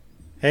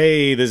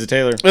Hey, this is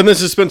Taylor. And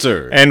this is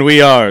Spencer. And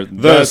we are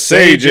the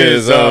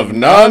Sages of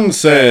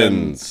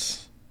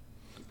Nonsense.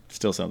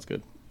 Still sounds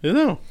good. You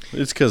know,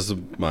 it's because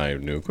of my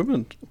new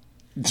equipment.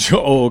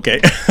 Oh, okay.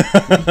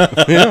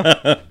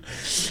 Yeah.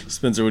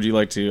 Spencer, would you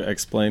like to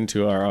explain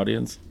to our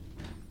audience?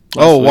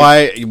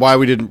 Why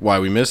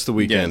we missed the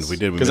weekend? Yes. We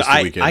miss Because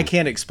the weekend. I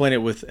can't explain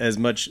it with as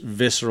much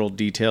visceral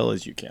detail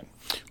as you can.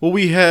 Well,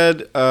 we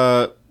had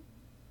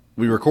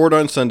we record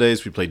on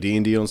Sundays. We play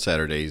D&D on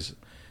Saturdays.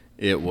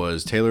 It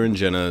was Taylor and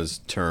Jenna's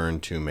turn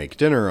to make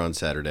dinner on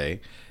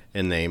Saturday,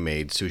 and they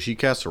made sushi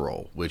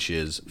casserole, which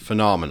is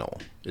phenomenal.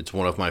 It's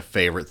one of my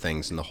favorite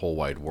things in the whole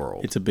wide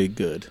world. It's a big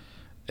good.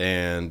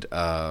 And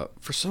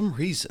for some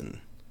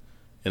reason,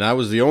 and I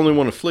was the only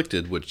one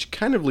afflicted, which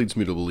kind of leads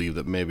me to believe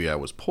that maybe I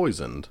was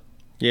poisoned.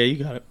 Yeah,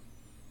 you got it.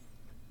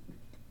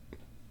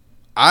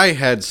 I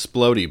had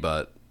splody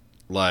butt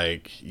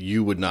like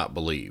you would not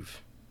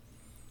believe.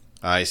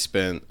 I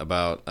spent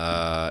about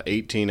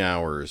 18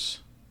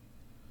 hours.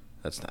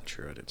 That's not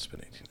true. I didn't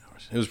spend 18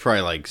 hours. It was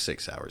probably like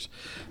 6 hours.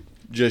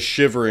 Just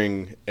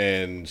shivering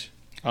and...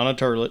 On a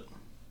turlet.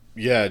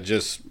 Yeah,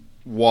 just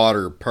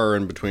water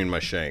purring between my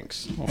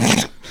shanks.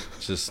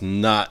 Just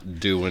not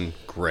doing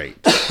great.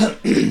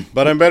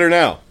 But I'm better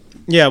now.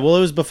 Yeah, well,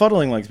 it was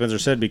befuddling, like Spencer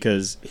said,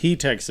 because he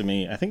texted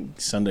me, I think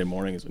Sunday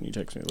morning is when you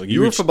texted me. Like,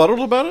 You were befuddled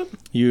about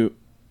it?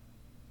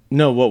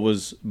 No, what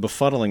was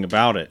befuddling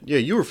about it? Yeah,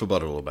 you were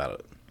befuddled about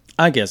it.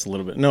 I guess a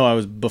little bit. No, I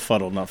was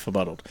befuddled, not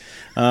fuddled.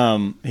 He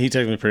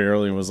texted me pretty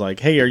early and was like,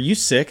 hey, are you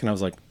sick? And I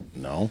was like,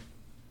 no.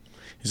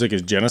 He's like,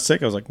 is Jenna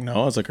sick? I was like,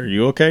 no. I was like, are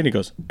you okay? And he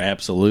goes,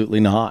 absolutely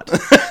not.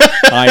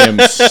 I am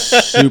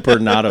super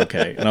not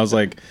okay. And I was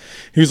like,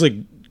 he was like,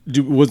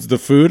 was the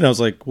food? And I was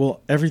like,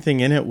 well,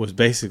 everything in it was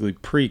basically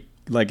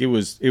it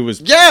was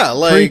Yeah,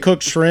 like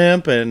pre-cooked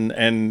shrimp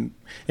and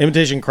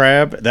imitation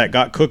crab that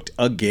got cooked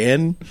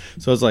again.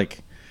 So I was like,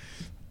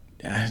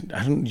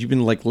 you've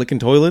been like licking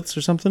toilets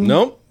or something?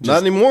 Nope,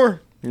 not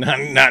anymore. Not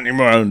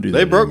anymore. I don't do that.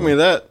 They broke anymore.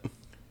 me that.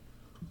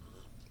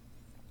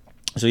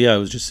 So yeah, it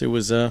was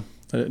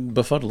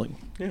befuddling.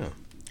 Yeah.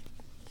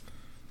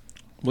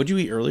 What'd you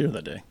eat earlier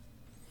that day?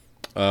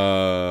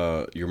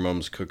 Your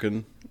mom's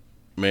cooking.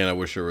 Man, I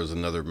wish there was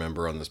another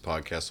member on this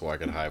podcast so I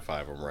could high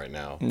five him right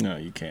now. No,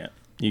 you can't.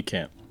 You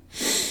can't.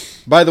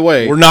 By the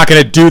way, We're not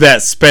going to do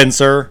that,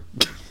 Spencer.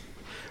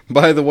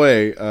 By the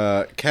way,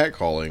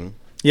 catcalling.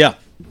 Yeah.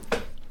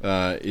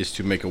 Is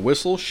to make a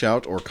whistle,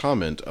 shout, or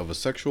comment of a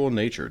sexual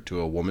nature to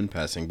a woman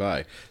passing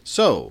by.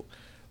 So,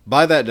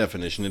 by that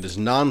definition, it is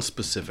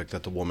non-specific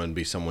that the woman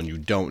be someone you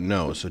don't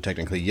know. So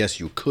technically, yes,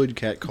 you could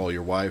catcall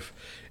your wife,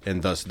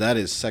 and thus that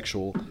is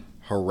sexual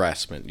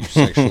harassment. You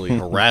sexually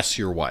harass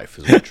your wife,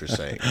 is what you're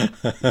saying.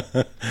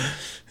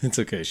 It's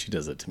okay. She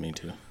does it to me,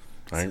 too.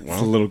 Right, well,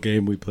 It's a little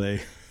game we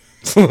play.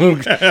 it's a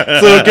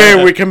little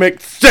game we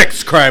commit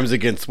sex crimes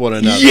against one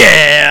another.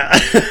 Yeah!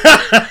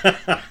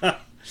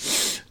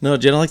 No,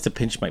 Jenna likes to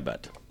pinch my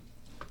butt.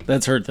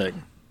 That's her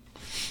thing.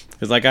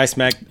 Because like I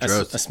smack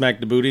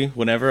the booty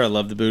whenever. I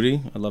love the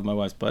booty. I love my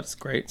wife's butt. It's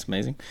great. It's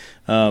amazing.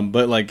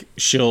 But like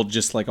she'll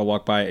just like I'll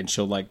walk by and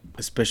she'll like,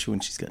 especially when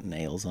she's got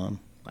nails on,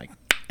 like,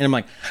 and I'm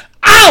like,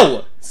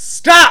 ow!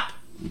 Stop!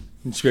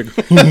 And she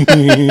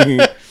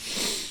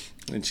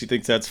and she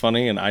thinks that's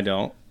funny, and I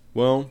don't.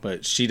 Well,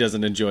 But she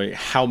doesn't enjoy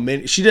how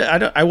many.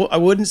 I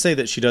wouldn't say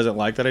that she doesn't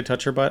like that I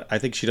touch her butt. I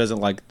think she doesn't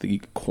like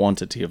the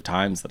quantity of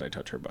times that I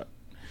touch her butt.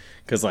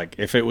 Because, like,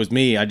 if it was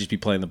me, I'd just be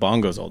playing the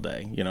bongos all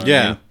day. You know what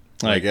I mean?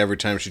 Like every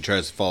time she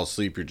tries to fall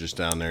asleep, you're just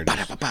down there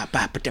just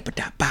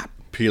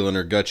peeling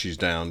her gutchies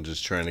down,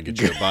 just trying to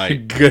get you a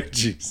bite.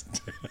 Gutchies.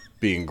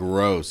 Being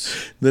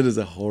gross. That is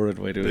a horrid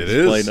way to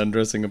explain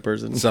undressing a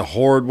person. It's a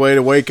horrid way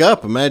to wake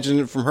up. Imagine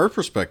it from her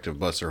perspective,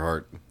 bless her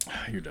heart.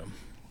 You're dumb.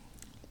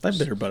 I've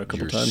bit her butt a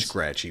couple times. Your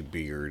scratchy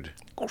beard.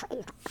 Let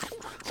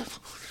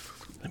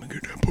me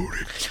get that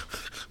booty.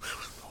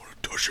 I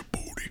want to touch your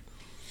booty.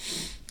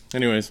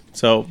 Anyways,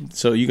 so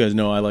you guys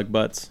know I like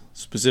butts.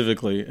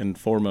 Specifically and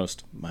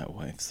foremost, my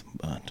wife's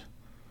butt.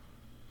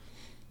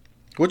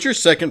 What's your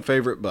second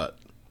favorite butt?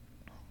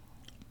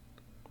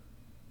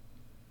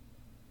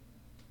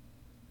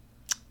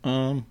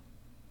 I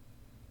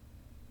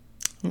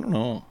don't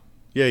know.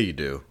 Yeah, you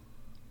do.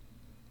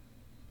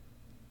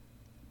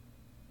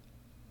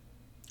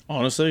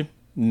 Honestly,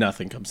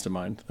 nothing comes to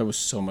mind. There was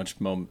so much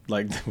there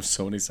was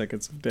so many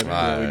seconds of dinner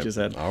that we just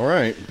had. All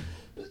right.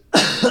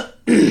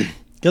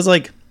 Because,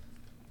 like,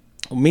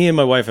 me and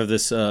my wife have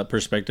this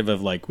perspective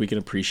of, like, we can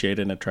appreciate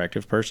an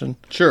attractive person.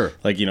 Sure.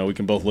 Like, you know, we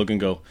can both look and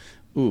go,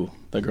 ooh,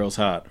 that girl's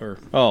hot. Or,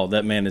 oh,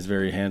 that man is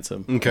very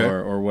handsome. Okay.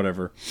 Or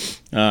whatever.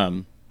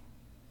 But,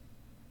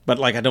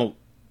 like,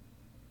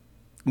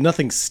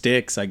 nothing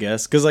sticks, I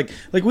guess. Because, like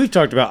we've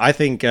talked about, I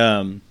think,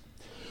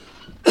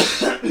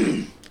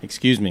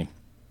 excuse me.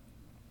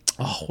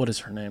 Oh, what is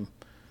her name?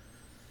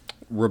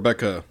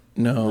 Rebecca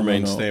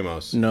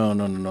Stamos.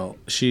 No.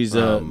 She's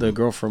the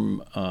girl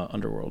from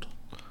Underworld.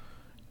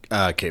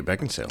 Kate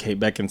Beckinsale. Kate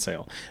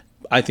Beckinsale.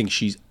 I think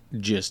she's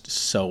just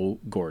so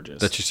gorgeous.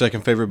 That's your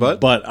second favorite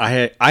butt? But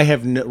I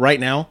have right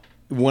now,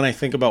 when I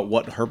think about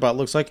what her butt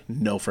looks like,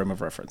 no frame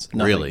of reference.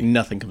 Nothing, Really?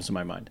 Nothing comes to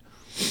my mind.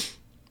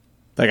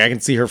 Like, I can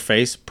see her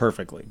face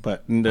perfectly,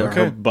 but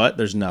her butt,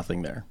 there's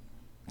nothing there.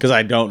 Because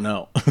I don't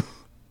know.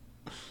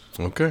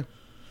 Okay.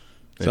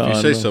 So, If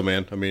you say so,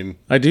 man. I mean...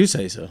 I do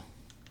say so.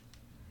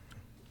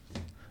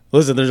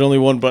 Listen, there's only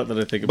one butt that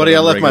I think about. Buddy, I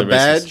on a left my regular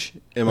basis.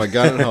 badge and my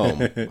gun at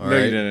home. All No,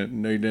 right? you didn't.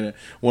 No, you didn't.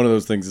 One of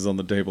those things is on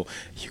the table.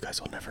 You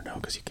guys will never know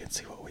because you can't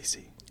see what we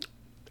see.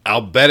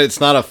 I'll bet it's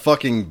not a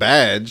fucking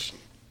badge.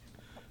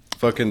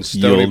 Fucking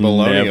stony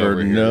baloney never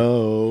over here.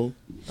 know.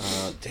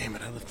 Damn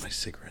it, I left my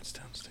cigarettes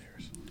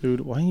downstairs.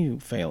 Dude, why are you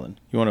failing?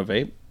 You want to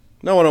vape?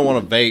 No, I don't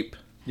want to vape.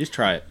 Just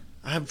try it.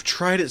 I've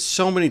tried it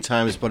so many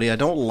times, buddy. I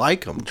don't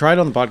like them. Try it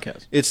on the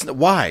podcast. It's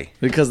why?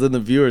 Because then the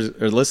viewers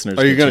or listeners.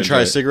 Are you going to try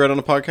a it. cigarette on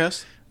the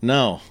podcast?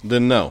 No.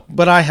 Then no.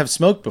 But I have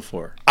smoked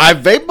before. I've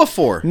vaped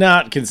before.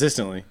 Not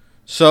consistently.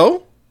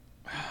 So?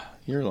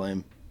 You're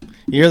lame.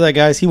 You hear that,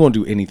 guys? He won't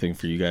do anything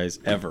for you guys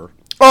ever.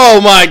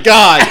 Oh my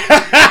God.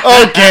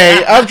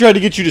 Okay, I've tried to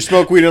get you to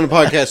smoke weed on the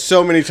podcast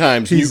so many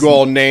times, and you go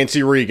all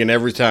Nancy Reagan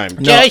every time.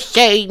 No. Just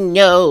say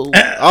no.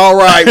 All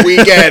right, we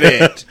get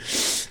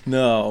it.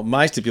 No,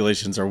 my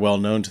stipulations are well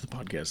known to the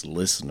podcast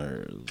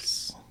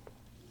listeners.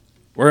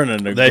 We're in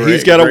a That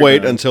he's got to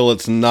wait until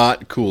it's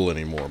not cool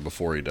anymore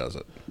before he does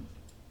it.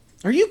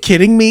 Are you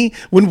kidding me?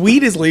 When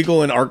weed is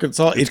legal in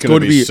Arkansas, it's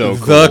going to be so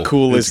the cool.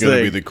 coolest It's going to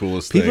thing. be the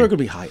coolest People thing. are going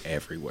to be high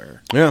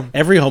everywhere. Yeah.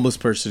 Every homeless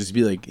person is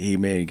be like, "Hey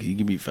man, can you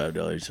give me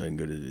 $5 so I can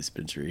go to the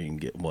dispensary and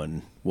get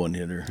one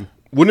hitter?"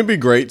 Wouldn't it be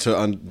great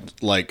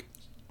to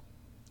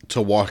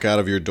to walk out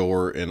of your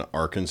door in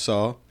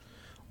Arkansas,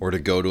 or to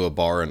go to a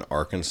bar in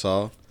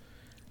Arkansas,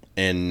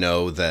 and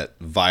know that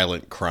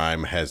violent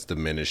crime has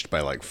diminished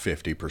by like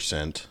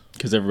 50%?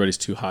 Because everybody's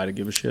too high to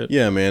give a shit.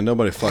 Yeah, man,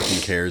 nobody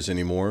fucking cares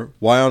anymore.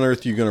 Why on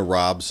earth are you gonna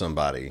rob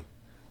somebody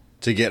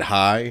to get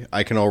high?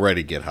 I can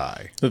already get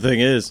high. The thing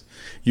is,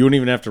 you wouldn't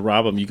even have to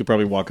rob him. You could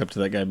probably walk up to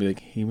that guy and be like,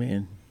 "Hey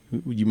man,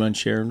 would you mind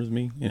sharing with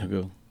me?" And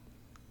he'll go,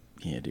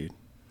 "Yeah, dude."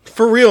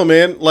 For real,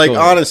 man. Like,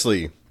 Totally.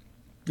 honestly.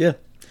 Yeah.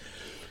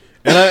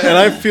 And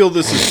I feel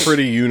this is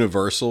pretty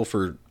universal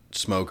for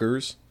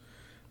smokers.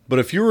 But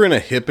if you were in a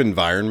hip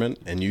environment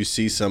and you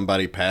see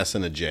somebody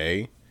passing a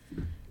J,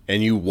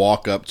 and you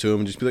walk up to them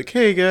and just be like,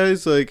 "Hey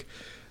guys, like,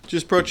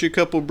 just brought you a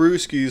couple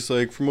brewskis,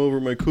 like, from over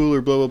at my cooler,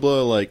 blah, blah,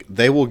 blah," like,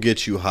 they will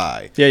get you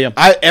high. Yeah,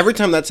 yeah. Every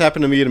time that's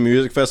happened to me at a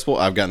music festival,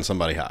 I've gotten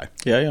somebody high.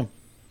 Yeah.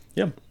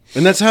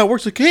 And that's how it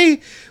works. Like, "Hey,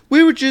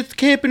 we were just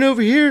camping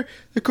over here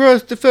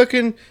across the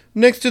fucking,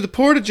 next to the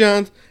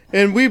Porta-Johns,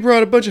 and we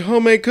brought a bunch of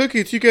homemade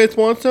cookies. You guys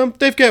want some?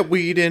 They've got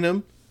weed in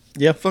them."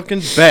 Yeah.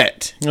 Fucking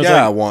bet. I was Yeah,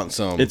 like, I want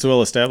some. It's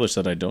well established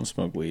that I don't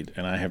smoke weed,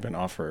 and I have been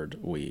offered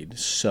weed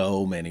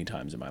so many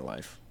times in my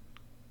life.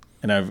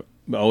 And I've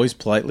always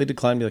politely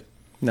declined, be like,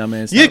 "No,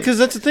 man, it's Yeah, not- because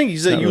that's the thing.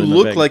 Is that not you really my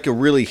look bag." like a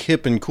really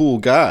hip and cool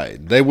guy.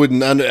 They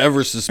wouldn't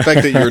ever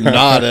suspect that you're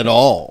not at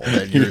all.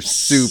 That you're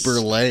super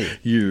lame.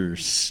 You're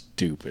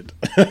stupid."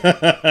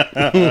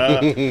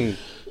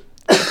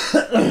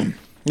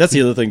 That's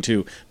the other thing,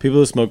 too. People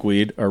who smoke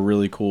weed are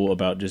really cool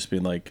about just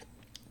being like,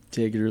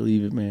 "Take it or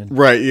leave it, man."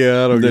 Right,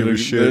 yeah, I don't give a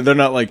shit. They're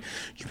not like,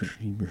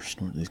 you better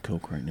snort this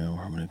coke right now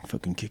or I'm going to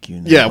fucking kick you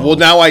in the Yeah, balls." well,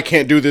 now I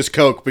can't do this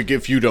coke, but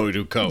if you don't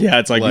do coke. Yeah,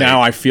 it's like,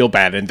 now I feel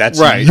bad, and that's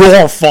Right.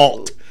 your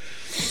fault.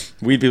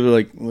 Weed people are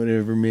like,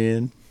 "Whatever,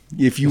 man.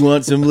 If you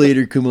want some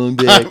later, come on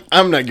back.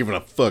 I'm not giving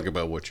a fuck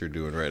about what you're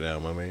doing right now,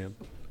 my man.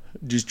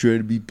 Just try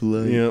to be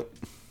polite." Yep.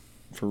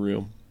 For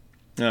real.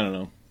 I don't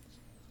know.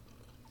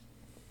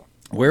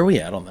 Where are we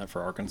at on that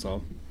for Arkansas?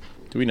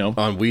 Do we know?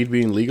 On weed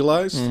being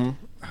legalized? Mm-hmm.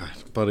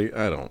 Buddy,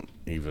 I don't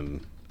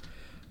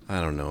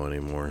know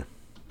anymore.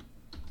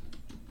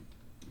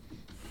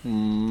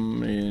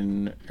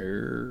 In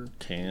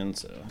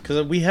Arkansas.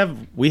 Because we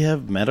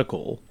have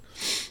medical.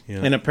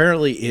 Yeah. And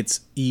apparently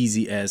it's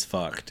easy as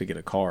fuck to get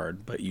a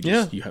card, but you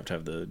Yeah. have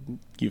to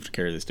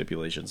carry the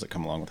stipulations that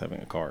come along with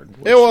having a card.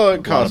 Yeah, well,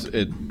 which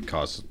it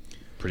costs a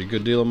pretty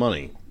good deal of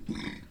money.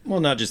 Well,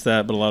 not just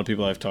that, but a lot of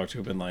people I've talked to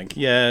have been like,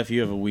 "Yeah, if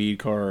you have a weed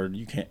card,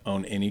 you can't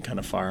own any kind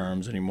of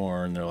firearms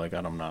anymore." And they're like,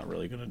 "I'm not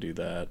really going to do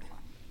that."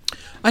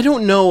 I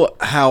don't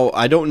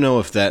know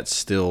if that's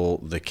still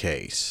the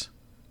case.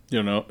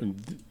 You know,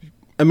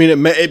 I mean,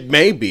 it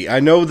may be. I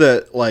know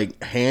that like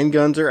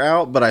handguns are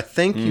out, but I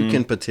think you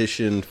can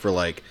petition for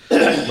like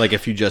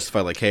if you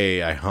justify like,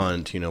 "Hey, I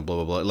hunt," blah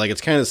blah blah. Like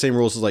it's kind of the same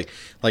rules as like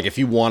if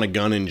you want a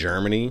gun in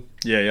Germany,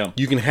 yeah.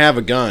 you can have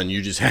a gun.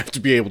 You just have to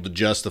be able to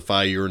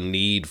justify your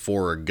need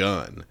for a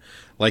gun.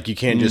 Like you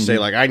can't just say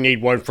like, "I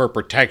need one for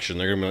protection."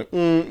 They're gonna be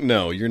like,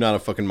 "No, you're not a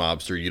fucking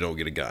mobster. You don't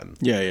get a gun."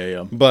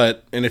 Yeah.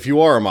 But and if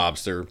you are a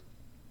mobster,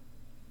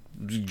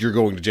 you're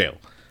going to jail.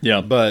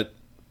 Yeah. But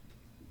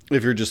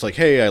if you're just like,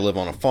 "Hey, I live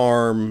on a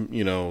farm,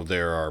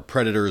 there are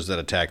predators that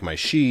attack my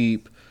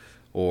sheep,"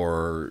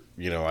 or,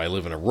 I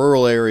live in a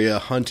rural area,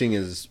 hunting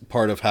is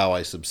part of how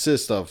I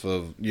subsist off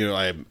of,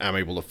 I'm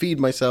able to feed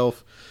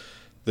myself,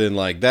 then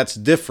like that's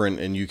different,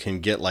 and you can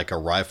get like a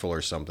rifle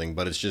or something.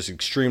 But it's just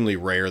extremely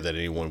rare that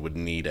anyone would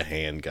need a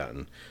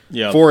handgun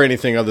for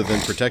anything other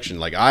than protection.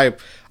 Like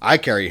I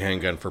carry a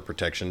handgun for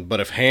protection, but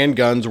if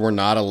handguns were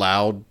not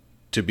allowed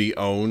to be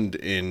owned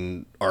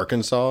in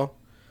Arkansas,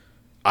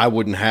 I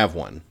wouldn't have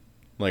one.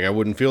 Like I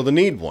wouldn't feel the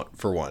need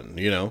for one.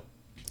 You know?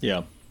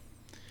 Yeah.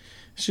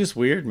 It's just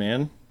weird,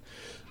 man.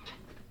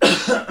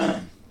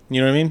 You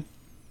know what I mean?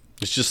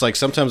 It's just like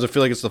sometimes I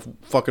feel like it's the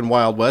fucking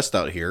Wild West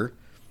out here.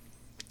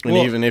 And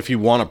even if you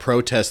want to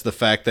protest the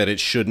fact that it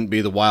shouldn't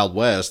be the Wild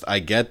West, I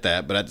get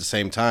that. But at the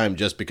same time,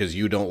 just because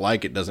you don't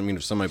like it doesn't mean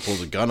if somebody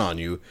pulls a gun on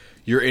you,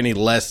 you're any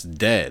less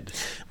dead.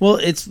 Well,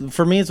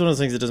 for me, it's one of those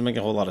things that doesn't make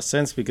a whole lot of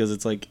sense because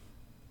it's like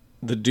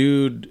the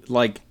dude,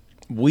 like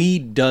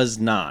weed does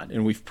not,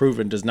 and we've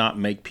proven, does not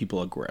make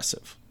people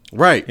aggressive.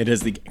 Right. It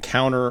is the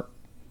counter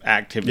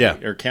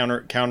activity or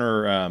counter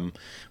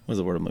what's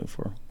the word I'm looking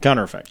for?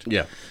 Counter effect.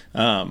 Yeah.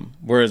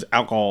 Whereas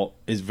alcohol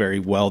is very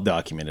well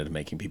documented in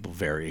making people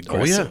very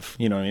aggressive.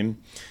 You know what I mean?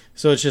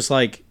 So it's just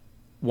like,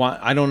 why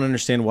I don't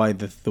understand why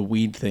the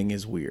weed thing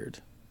is weird.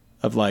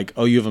 Of like,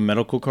 oh, you have a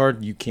medical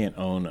card, you can't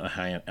own a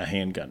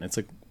handgun. It's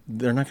like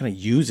they're not going to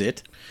use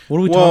it. What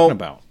are we talking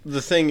about?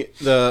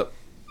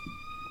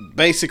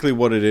 Basically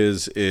what it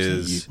is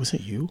was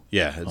it you?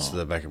 Yeah, it's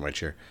the back of my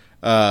chair.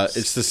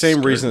 It's the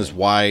same reason as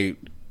why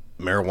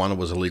marijuana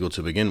was illegal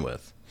to begin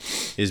with,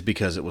 is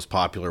because it was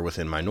popular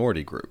within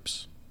minority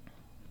groups.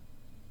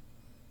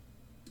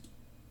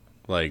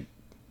 Like,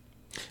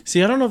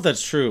 see, I don't know if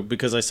that's true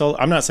because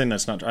I'm not saying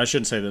that's not true. I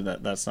shouldn't say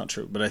that's not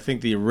true, but I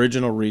think the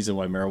original reason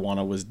why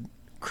marijuana was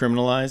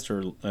criminalized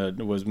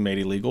or was made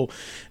illegal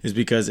is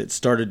because it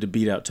started to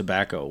beat out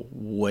tobacco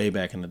way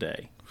back in the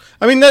day.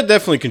 I mean, that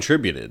definitely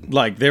contributed.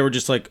 Like, they were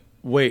just like,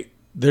 wait,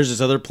 there's this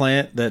other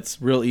plant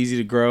that's real easy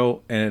to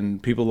grow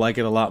and people like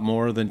it a lot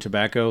more than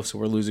tobacco, so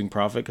we're losing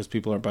profit because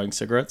people aren't buying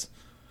cigarettes.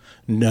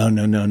 No.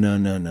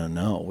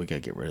 We got to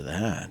get rid of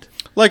that.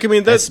 Like, I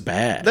mean, that's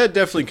bad. That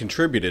definitely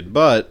contributed,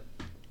 but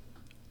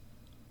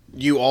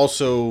you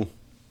also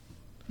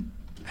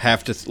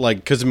have to, like,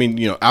 because, I mean,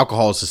 you know,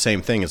 alcohol is the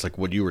same thing as, like,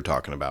 what you were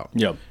talking about.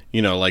 Yep.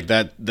 You know, like,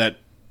 that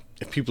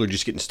if people are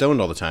just getting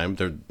stoned all the time,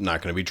 they're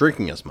not going to be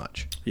drinking as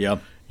much.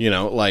 Yep. You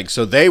know, like,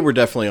 so they were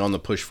definitely on the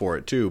push for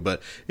it, too.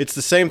 But it's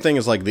the same thing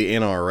as, like, the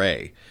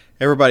NRA.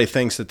 Everybody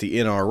thinks that the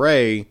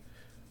NRA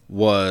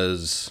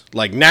was,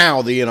 like,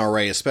 now the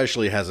NRA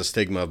especially has a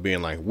stigma of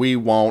being like, we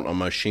want a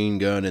machine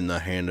gun in the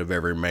hand of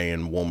every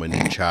man, woman,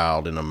 and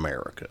child in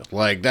America.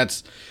 Like,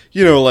 that's,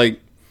 you know, like,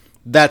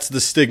 that's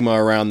the stigma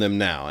around them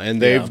now. And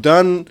they've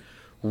done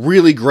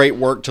really great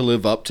work to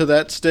live up to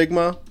that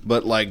stigma,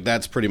 but, like,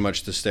 that's pretty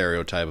much the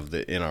stereotype of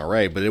the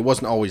NRA. But it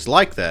wasn't always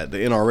like that. The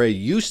NRA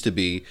used to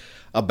be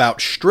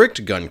about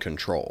strict gun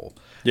control.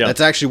 Yeah.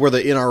 That's actually where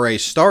the NRA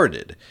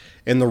started.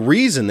 And the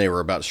reason they were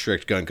about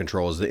strict gun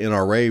control is the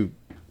NRA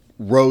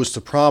rose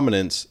to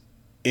prominence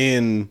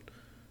in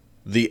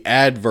the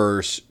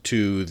adverse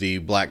to the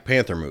Black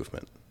Panther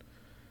movement.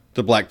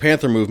 The Black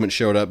Panther movement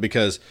showed up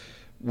because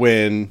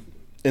when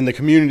in the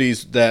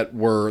communities that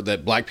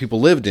black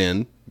people lived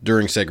in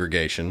during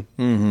segregation,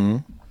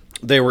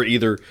 they were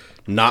either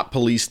not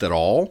policed at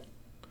all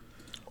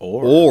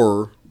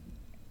or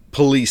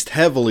policed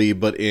heavily,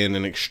 but in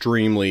an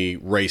extremely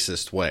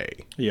racist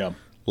way. Yeah.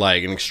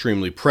 Like an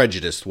extremely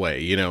prejudiced way,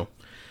 you know?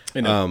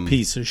 In a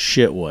piece of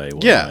shit way,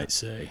 I might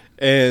say.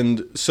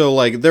 And so,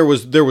 like, there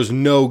was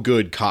no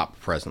good cop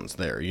presence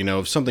there. You know,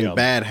 if something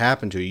bad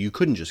happened to you, you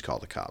couldn't just call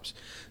the cops.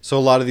 So a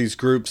lot of these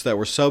groups that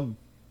were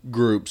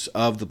subgroups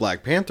of the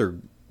Black Panther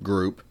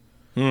group,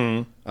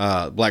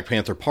 Black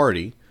Panther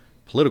Party,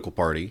 political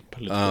party,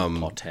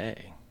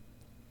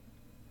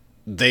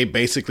 they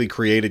basically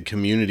created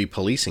community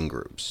policing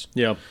groups.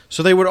 Yeah.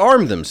 So they would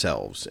arm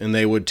themselves and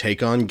they would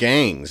take on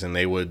gangs and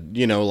they would,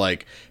 you know,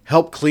 like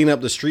help clean up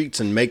the streets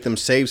and make them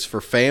safes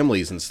for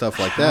families and stuff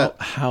like that.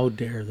 How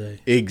dare they?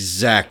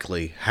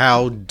 Exactly.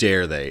 How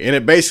dare they? And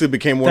it basically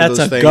became one of those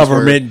things. That's a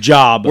government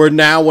job. Where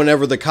now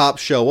whenever the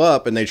cops show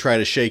up and they try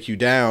to shake you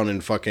down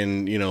and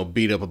fucking, you know,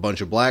 beat up a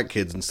bunch of black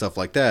kids and stuff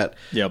like that.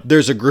 Yep.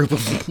 There's a group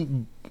of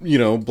you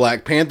know,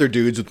 Black Panther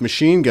dudes with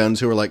machine guns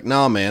who are like,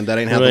 nah, man, that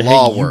ain't how the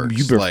law works.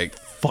 You like,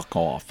 fuck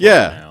off.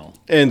 Yeah. Right now.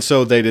 And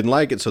so they didn't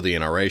like it. So the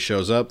NRA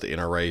shows up. The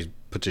NRA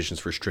petitions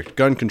for strict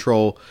gun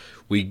control.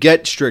 We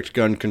get strict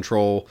gun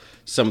control.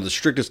 Some of the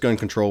strictest gun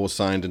control was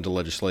signed into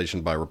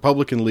legislation by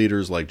Republican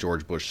leaders like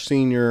George Bush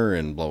Sr.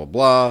 and blah, blah,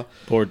 blah.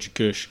 George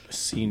Bush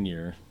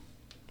Sr.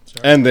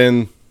 Sorry. And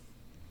then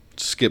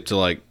skip to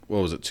like,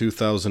 what was it,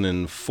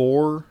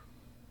 2004?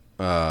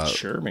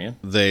 Sure, man.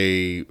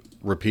 They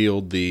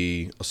repealed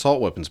the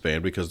assault weapons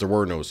ban because there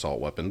were no assault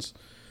weapons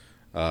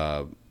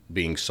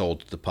being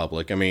sold to the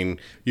public. I mean,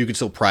 you could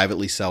still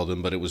privately sell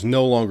them, but it was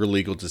no longer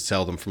legal to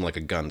sell them from like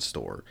a gun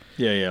store.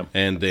 Yeah, yeah.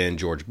 And then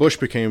George Bush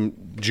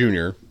became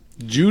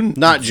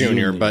not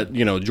junior, but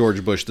you know,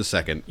 George Bush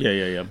II.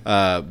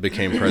 Yeah.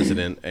 Became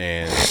president,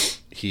 and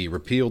he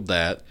repealed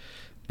that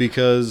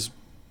because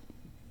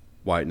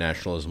white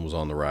nationalism was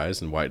on the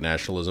rise, and white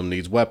nationalism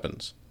needs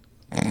weapons.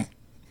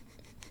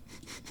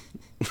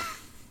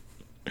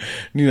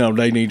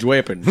 they need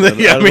weapons.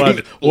 Yeah,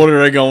 What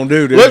are they going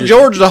to do? Look,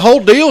 George, the whole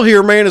deal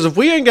here, man, is if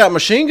we ain't got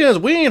machine guns,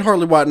 we ain't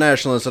hardly white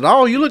nationalists at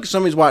all. You look at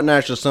some of these white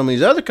nationalists, some of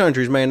these other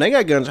countries, man, they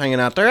got guns hanging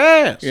out their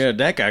ass. Yeah,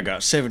 that guy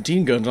got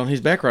 17 guns on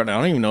his back right now.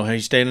 I don't even know how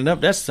he's standing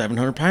up. That's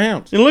 700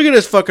 pounds. And look at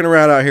us fucking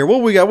around out here.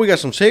 What we got? We got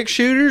some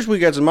 6-shooters. We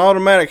got some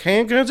automatic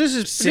handguns. This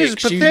is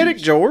pathetic,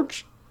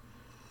 George.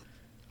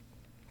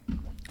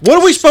 What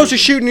are we supposed to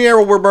shoot in the air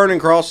while we're burning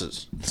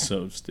crosses?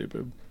 So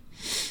stupid.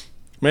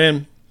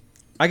 Man,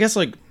 I guess,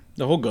 like,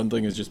 the whole gun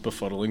thing is just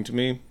befuddling to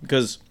me.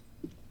 Because,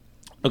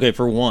 okay,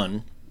 for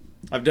one,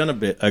 I've done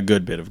a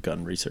good bit of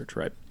gun research,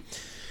 right?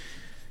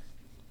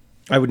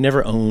 I would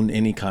never own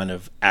any kind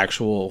of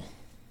actual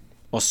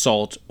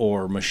assault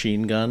or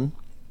machine gun.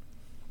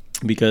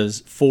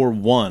 Because, for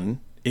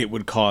one, it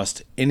would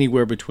cost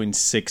anywhere between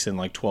 $6,000 and,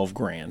 like,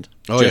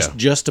 $12,000.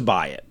 Just to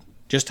buy it.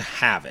 Just to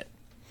have it.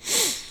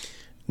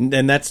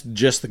 And that's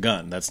just the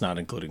gun. That's not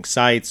including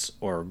sights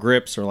or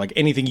grips or like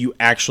anything you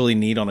actually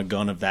need on a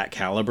gun of that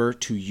caliber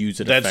to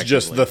use it effectively. That's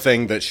just the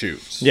thing that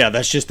shoots. Yeah,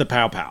 that's just the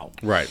pow-pow.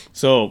 Right.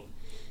 So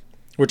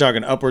we're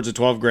talking upwards of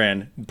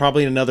 $12,000,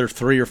 probably another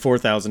 $3,000 or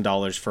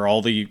 $4,000 for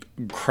all the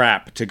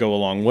crap to go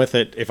along with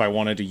it if I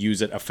wanted to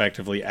use it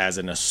effectively as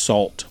an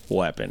assault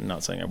weapon.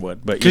 Not saying I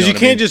would, but because you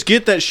can't just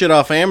get that shit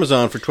off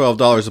Amazon for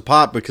 $12 a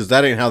pop because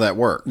that ain't how that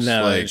works.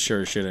 No, like, it sure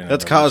ain't.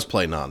 That's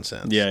cosplay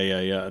nonsense.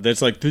 Yeah.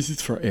 That's like, this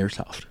is for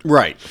airsoft,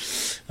 right?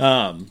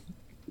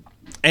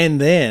 And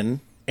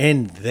then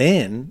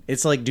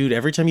it's like, dude,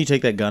 every time you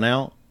take that gun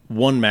out,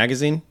 one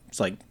magazine, it's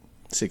like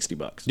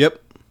 $60.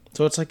 Yep.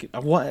 So it's like,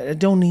 what? I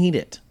don't need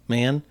it,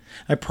 man.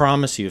 I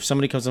promise you, if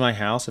somebody comes to my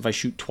house, if I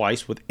shoot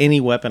twice with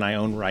any weapon I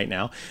own right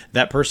now,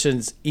 that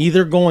person's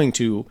either going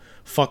to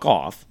fuck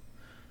off,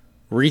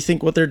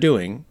 rethink what they're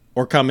doing,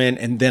 or come in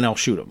and then I'll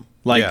shoot them.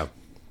 Like,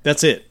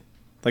 That's it.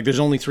 Like, there's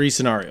only 3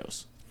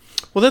 scenarios.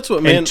 Well, that's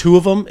what, man. And 2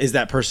 of them is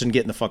that person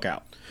getting the fuck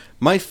out.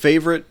 My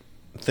favorite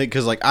thing,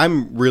 because, like,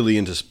 I'm really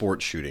into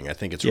sports shooting. I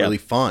think it's really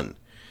fun.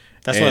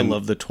 That's why I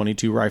love the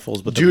 22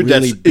 rifles, but dude,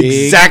 really that's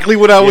big, exactly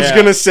what I was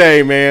gonna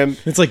say, man.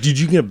 It's like, dude,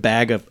 you get a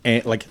bag of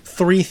like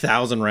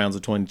 3,000 rounds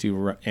of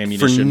 22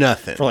 ammunition for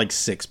nothing for like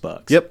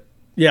 $6. Yep.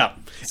 Yeah,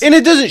 and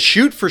it doesn't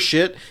shoot for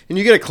shit, and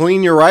you got to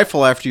clean your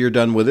rifle after you're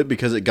done with it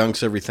because it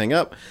gunks everything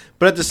up.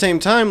 But at the same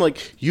time,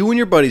 like, you and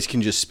your buddies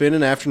can just spend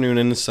an afternoon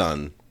in the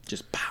sun,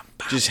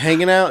 just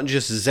hanging out and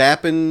just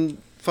zapping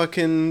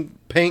fucking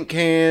paint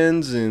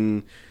cans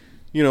and,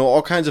 you know,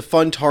 all kinds of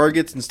fun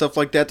targets and stuff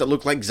like that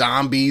look like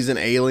zombies and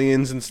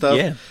aliens and stuff.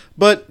 Yeah.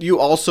 But you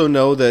also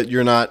know that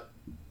you're not,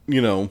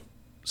 you know,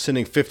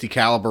 sending 50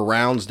 caliber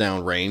rounds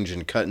down range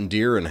and cutting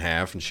deer in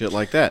half and shit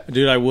like that.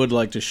 Dude, I would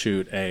like to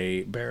shoot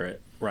a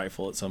Barrett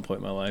rifle at some point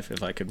in my life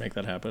if I could make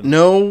that happen.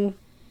 No,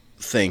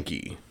 thank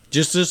you.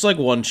 Just like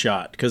one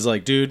shot, because,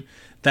 like, dude,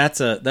 that's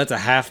a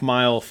half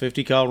mile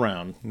 50 cal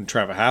round. You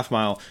travel a half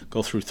mile,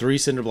 go through 3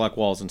 cinder block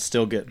walls, and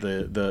still get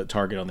the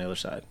target on the other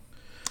side.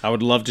 I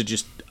would love to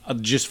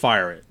just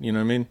fire it. You know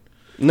what I mean?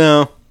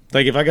 No.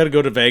 Like, if I got to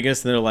go to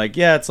Vegas and they're like,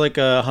 yeah, it's like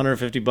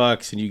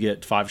 $150 and you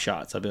get 5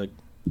 shots, I'd be like,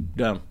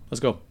 damn, let's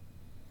go.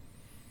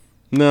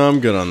 No, I'm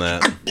good on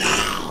that.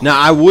 Now,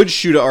 I would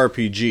shoot an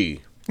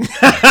RPG.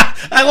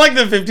 I like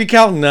the 50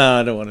 cal.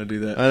 No, I don't want to do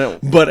that. I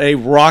don't. But a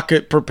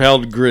rocket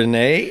propelled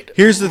grenade?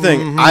 Here's the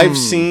thing. Mm-hmm. I've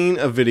seen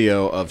a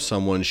video of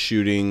someone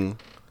shooting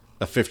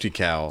a 50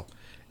 cal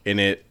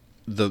and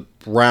the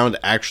round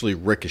actually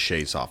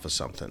ricochets off of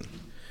something.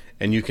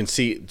 And you can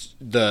see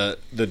the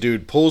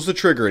dude pulls the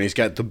trigger and he's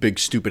got the big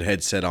stupid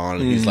headset on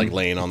and he's like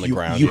laying on the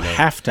ground. You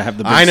have to have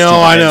the big I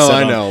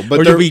know.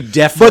 But you'll be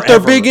deaf forever. But they're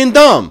big and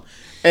dumb.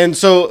 And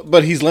so,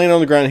 but he's laying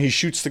on the ground and he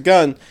shoots the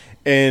gun,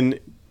 and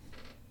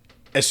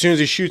as soon as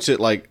he shoots it,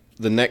 like,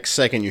 the next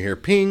second you hear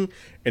ping,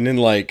 and then,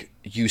 like,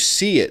 you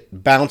see it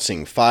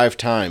bouncing 5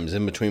 times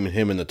in between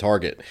him and the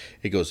target.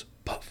 It goes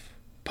puff,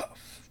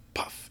 puff,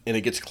 puff, and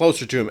it gets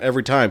closer to him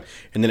every time,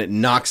 and then it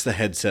knocks the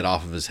headset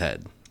off of his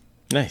head.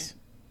 Nice.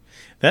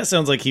 That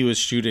sounds like he was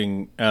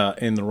shooting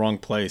in the wrong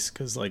place,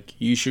 because, like,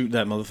 you shoot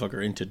that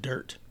motherfucker into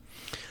dirt.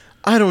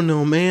 I don't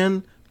know,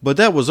 man, but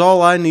that was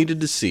all I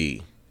needed to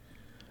see.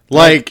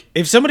 Like,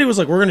 if somebody was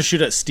like, we're going to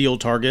shoot at steel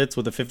targets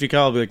with a 50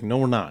 cal, I'd be like, no,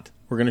 we're not.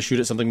 We're going to shoot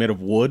at something made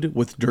of wood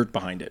with dirt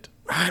behind it.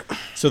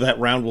 So that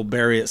round will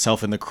bury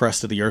itself in the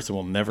crust of the earth and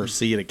we'll never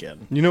see it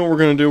again. You know what we're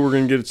going to do? We're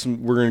going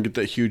to get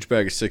that huge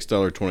bag of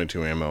 $6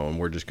 22 ammo, and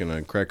we're just going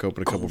to crack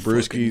open a couple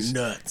brewskis.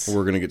 Nuts.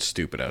 We're going to get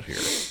stupid out here.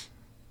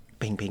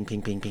 Ping, ping,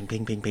 ping, ping, ping,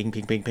 ping, ping, ping,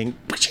 ping, ping, ping.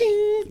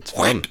 It's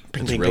fun.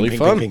 Ping, it's ping, really ping,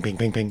 fun. Ping, ping,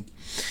 ping, ping, ping.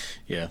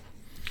 Yeah.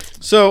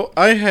 So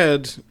I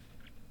had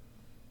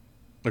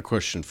a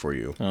question for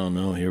you. Oh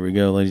no! Here we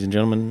go, ladies and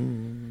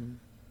gentlemen.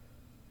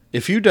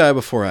 If you die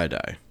before I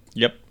die,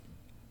 yep.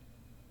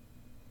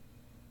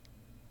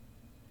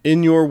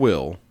 In your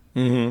will,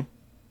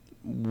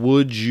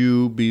 would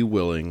you be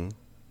willing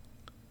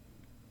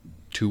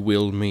to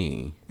will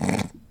me?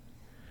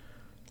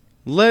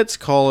 Let's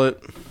call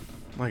it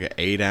like an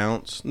 8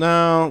 ounce,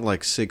 no,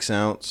 like 6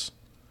 ounce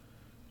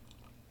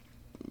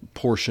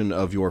portion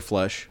of your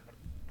flesh.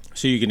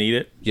 So you can eat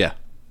it? Yeah.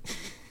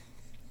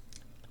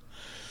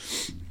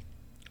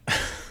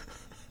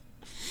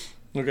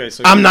 Okay,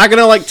 so I'm not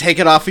gonna like take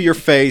it off of your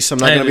face. I'm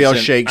not gonna be all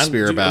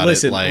Shakespeare about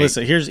listen, it. Like,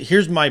 listen,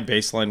 here's my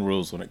baseline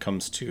rules when it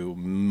comes to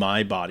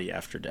my body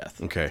after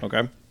death. Okay.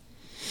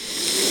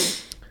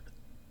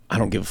 I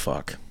don't give a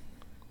fuck.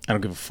 I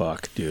don't give a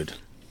fuck, dude.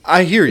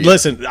 I hear you.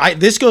 Listen,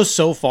 this goes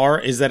so far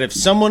is that if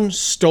someone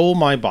stole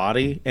my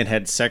body and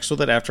had sex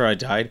with it after I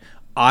died,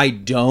 I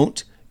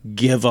don't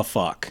give a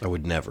fuck. I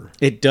would never.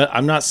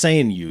 I'm not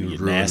saying you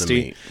ruin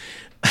nasty.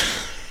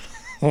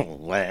 the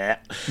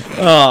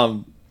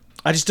meat.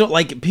 I just don't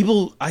like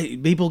people.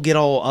 People get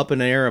all up in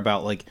the air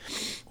about like,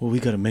 well, we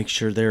got to make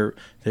sure they're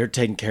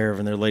taken care of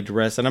and they're laid to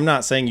rest. And I'm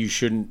not saying you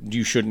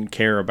shouldn't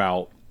care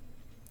about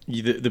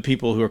the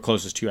people who are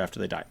closest to you after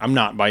they die. I'm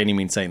not by any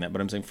means saying that,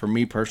 but I'm saying for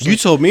me personally, You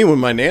told me when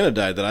my Nana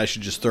died that I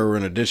should just throw her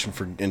in a dish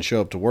and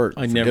show up to work.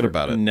 Forget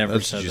about it. Never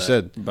That's said what you that,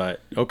 said.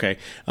 but okay.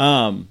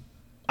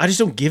 I just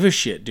don't give a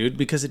shit, dude,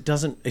 because it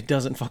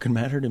doesn't fucking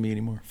matter to me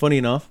anymore. Funny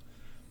enough,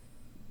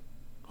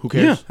 who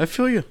cares? Yeah, I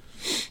feel you.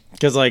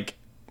 Because like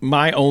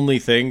my only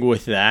thing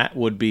with that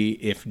would be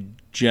if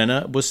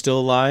Jenna was still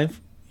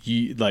alive.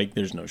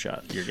 There's no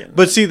shot you're getting.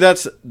 But see,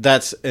 that's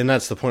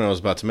the point I was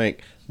about to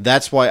make.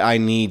 That's why I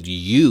need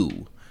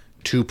you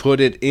to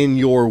put it in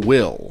your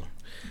will,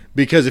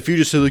 because if you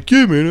just say like,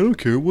 yeah, man, I don't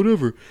care,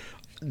 whatever,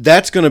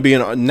 that's going to be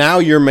now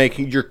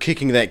you're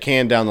kicking that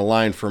can down the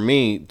line for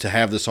me to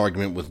have this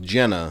argument with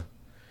Jenna,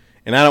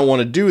 and I don't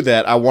want to do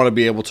that. I want to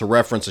be able to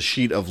reference a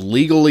sheet of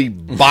legally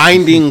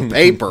binding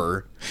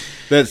paper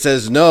that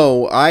says,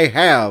 no, I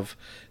have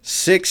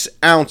 6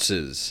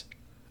 ounces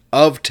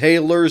of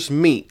Taylor's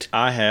meat.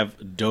 I have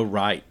the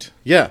right.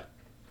 Yeah.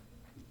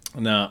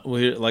 Now,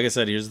 like I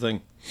said, here's the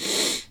thing.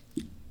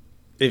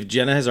 If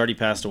Jenna has already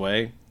passed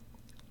away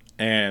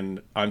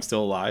and I'm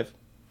still alive,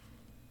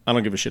 I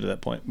don't give a shit at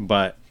that point.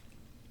 But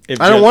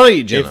if I don't want to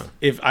eat Jenna.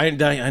 If I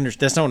die, I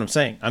understand. That's not what I'm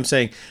saying. I'm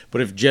saying,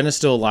 but if Jenna's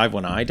still alive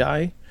when I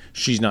die,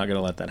 she's not going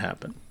to let that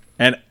happen.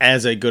 And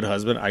as a good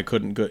husband, I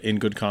couldn't, in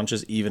good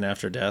conscience, even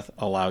after death,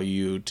 allow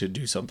you to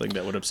do something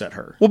that would upset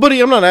her. Well, buddy,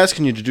 I'm not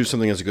asking you to do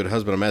something as a good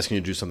husband. I'm asking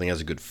you to do something as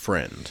a good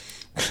friend.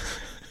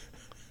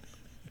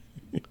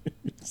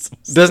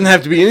 Doesn't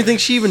have to be anything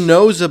she even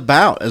knows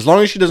about. As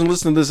long as she doesn't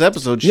listen to this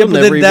episode, she'll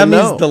never even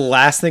know. That means the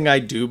last thing I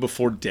do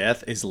before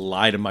death is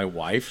lie to my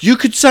wife. You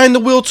could sign the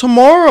will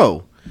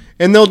tomorrow,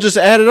 and they'll just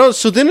add it on.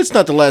 So then it's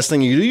not the last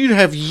thing you do. You'd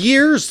have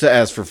years to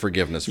ask for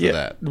forgiveness for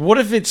that. What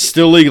if it's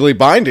still legally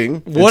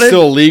binding? It's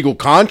still a legal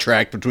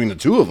contract between the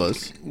two of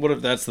us. What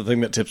if that's the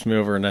thing that tips me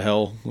over into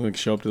hell? Like,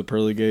 show up to the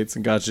pearly gates,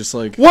 and God's just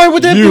like, why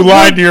would that you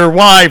lied to your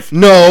wife?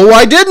 No,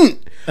 I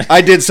didn't.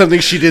 I did something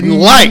she didn't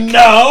like.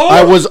 No.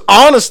 I was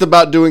honest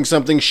about doing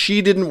something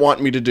she didn't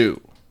want me to do.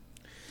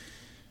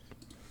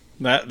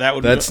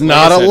 That's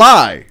not a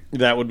lie.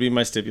 That would be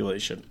my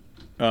stipulation.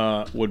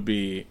 Jenna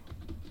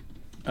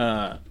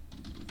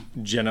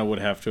would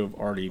have to have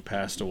already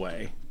passed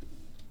away.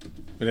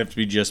 It'd have to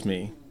be just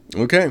me.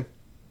 Okay.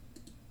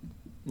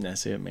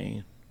 That's it,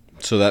 man.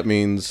 So that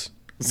means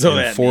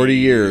in 40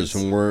 years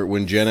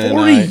when Jenna and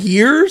I 40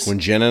 years? When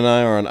Jenna and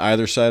I are on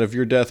either side of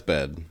your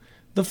deathbed.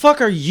 The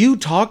fuck are you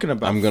talking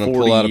about? I'm going to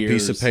pull out a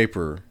piece of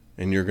paper,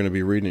 and you're going to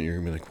be reading it.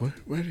 You're going to be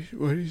like,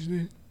 what is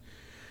it?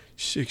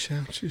 6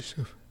 ounces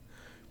of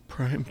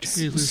prime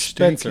Taylor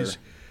steak is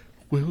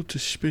will to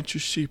Spencer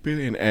C.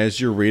 Bailey. And as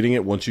you're reading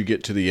it, once you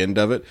get to the end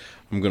of it,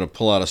 I'm going to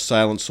pull out a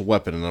silenced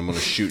weapon, and I'm going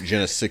to shoot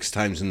Jenna 6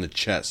 times in the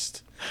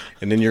chest.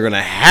 And then you're going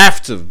to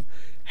have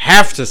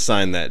to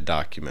sign that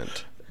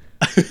document.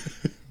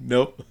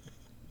 Nope.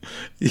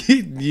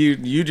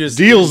 You just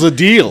deal's a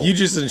deal. You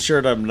just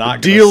ensured I'm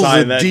not going to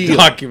sign that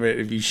document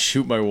if you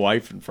shoot my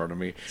wife in front of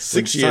me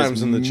 6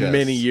 times in the chest.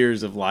 Many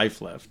years of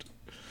life left.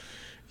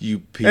 You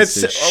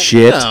piece of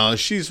shit. No,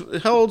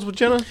 how old's with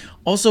Jenna?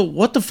 Also,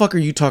 what the fuck are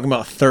you talking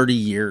about? 30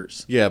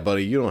 years? Yeah,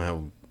 buddy, you don't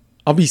have.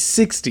 I'll be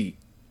 60.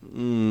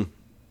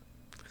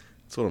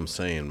 That's what I'm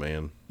saying,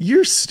 man.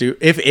 You're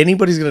stupid. If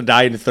anybody's gonna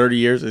die in 30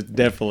 years, it's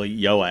definitely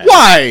yo ass.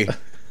 Why?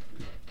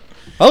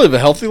 I live a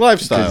healthy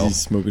lifestyle. Because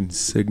he's smoking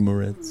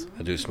cigarettes.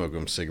 I do smoke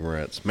them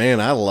cigarettes.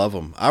 Man, I love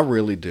them. I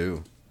really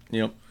do.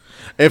 Yep.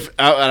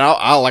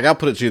 I'll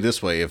put it to you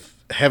this way: if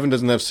heaven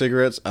doesn't have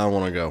cigarettes, I don't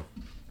want to go.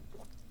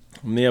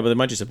 Yeah, but they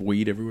might just have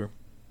weed everywhere.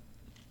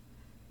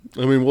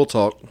 I mean, we'll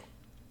talk.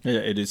 Yeah,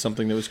 it is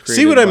something that was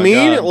created. See what I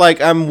mean? God.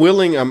 Like,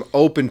 I'm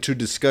open to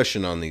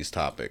discussion on these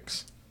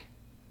topics.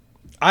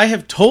 I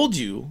have told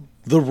you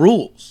the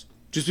rules.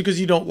 Just because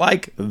you don't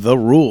like the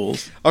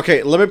rules.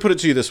 Okay, let me put it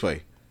to you this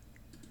way.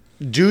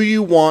 Do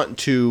you want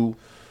to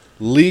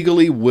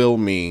legally will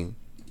me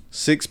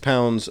 6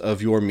 pounds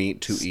of your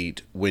meat to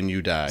eat when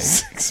you die?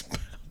 6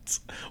 pounds?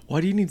 Why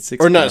do you need 6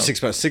 pounds? Or not pounds? 6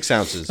 pounds, 6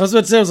 ounces. I was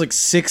about to say, I was like,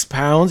 6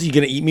 pounds? You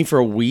going to eat me for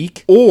a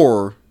week?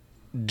 Or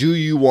do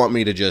you want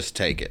me to just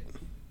take it?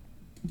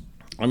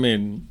 I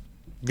mean...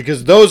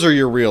 Because those are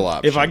your real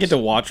options. If I get to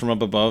watch from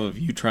up above of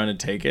you trying to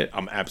take it,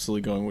 I'm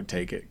absolutely going to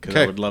take it. Because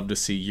I would love to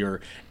see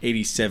your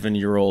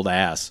 87-year-old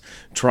ass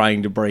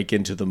trying to break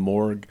into the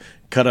morgue,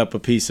 cut up a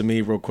piece of me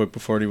real quick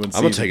before anyone sees it.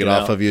 I'm going to take it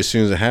off of you as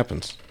soon as it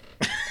happens.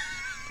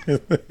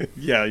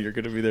 Yeah, you're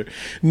gonna be there.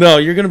 No,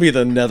 you're gonna be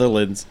the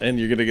Netherlands, and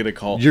you're gonna get a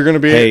call. You're gonna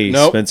be hey,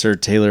 nope. Spencer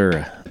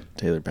Taylor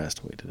passed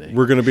away today.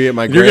 We're gonna be at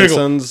my You're gonna go,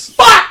 grandson's.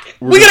 Fuck!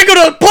 We gotta go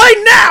to a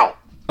plane now.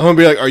 I'm gonna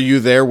be like, "Are you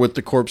there with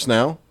the corpse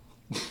now?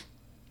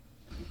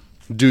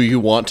 Do you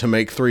want to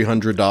make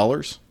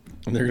 $300?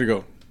 And they're gonna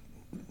go,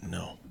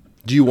 no,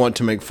 Do you want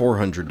to make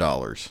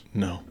 $400?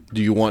 no.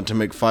 Do you want to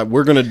make $5?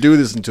 We're gonna do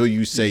this until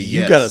you say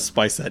yes. You gotta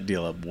spice that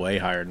deal up way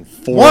higher than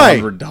Why?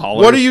 $400.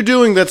 What are you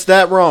doing that's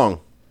that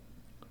wrong?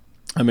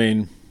 I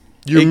mean,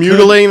 You're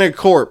mutilating a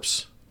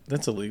corpse.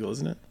 That's illegal,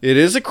 isn't it? It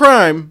is a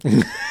crime.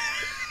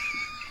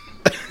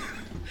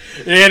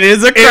 It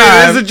is a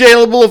crime. It is a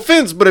jailable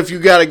offense, but if you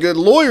got a good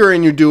lawyer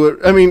and you do it,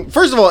 I mean,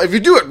 first of all, if you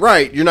do it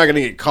right, you're not going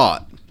to get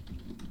caught.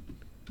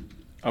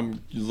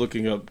 I'm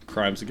looking up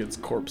crimes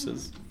against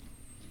corpses.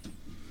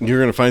 You're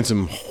going to find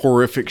some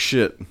horrific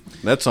shit.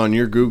 That's on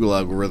your Google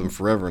algorithm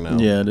forever now.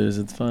 Yeah, it is.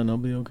 It's fine. I'll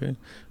be okay.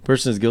 A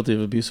person is guilty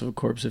of abuse of a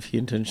corpse if he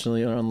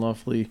intentionally or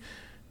unlawfully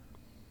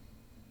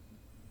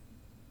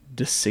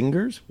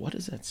disingers? What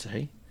does that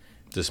say?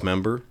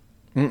 Dismember?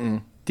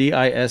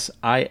 Disinters.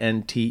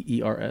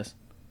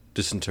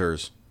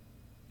 Disinters.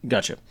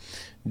 Gotcha.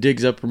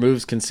 Digs up,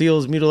 removes,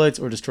 conceals, mutilates,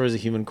 or destroys a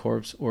human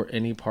corpse or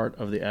any part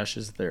of the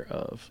ashes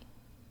thereof.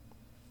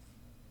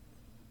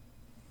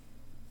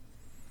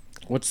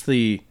 What's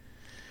the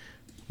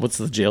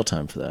jail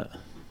time for that?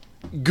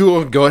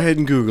 Go ahead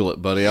and Google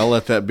it, buddy. I'll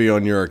let that be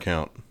on your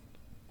account.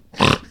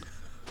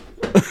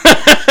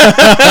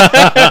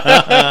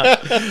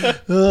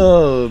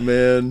 Oh,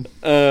 man.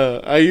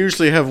 I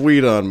usually have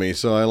weed on me,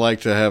 so I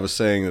like to have a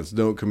saying that's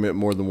don't commit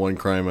more than one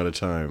crime at a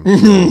time.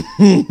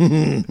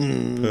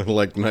 I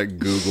like to not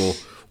Google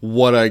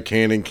what I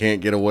can and can't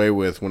get away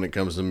with when it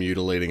comes to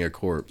mutilating a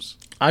corpse.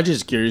 I'm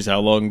just curious how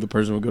long the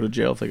person would go to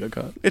jail if they got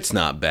caught. It's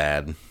not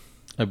bad.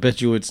 I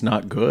bet you it's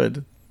not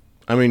good.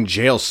 I mean,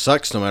 jail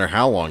sucks no matter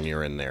how long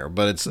you're in there,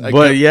 but it's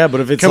but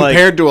if it's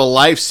compared to a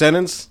life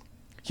sentence.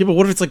 Yeah, but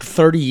what if it's like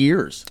 30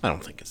 years? I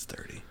don't think it's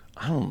 30.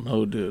 I don't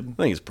know, dude. I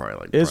think it's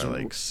probably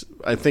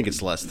I think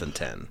it's less than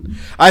 10.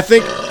 I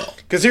think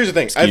because here's the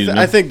thing.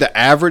 I think the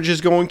average is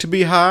going to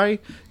be high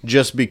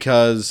just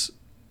because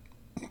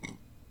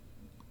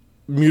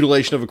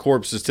mutilation of a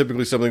corpse is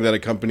typically something that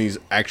accompanies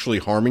actually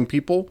harming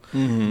people.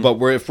 Mm-hmm.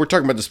 But if we're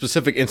talking about the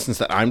specific instance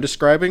that I'm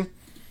describing,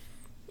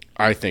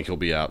 I think he'll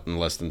be out in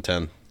less than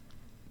 10.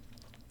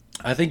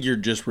 I think you're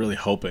just really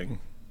hoping.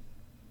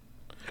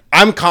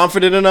 I'm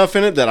confident enough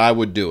in it that I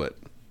would do it.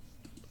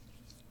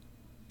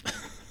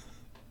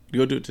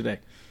 Go do it today.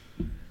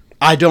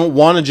 I don't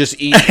want to just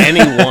eat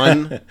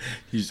anyone.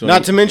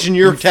 Not to mention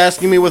you're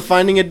tasking me with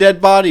finding a dead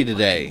body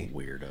today.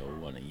 Weirdo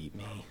want to eat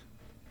me.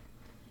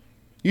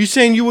 You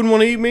saying you wouldn't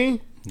want to eat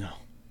me? No.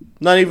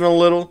 Not even a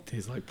little?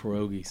 Tastes like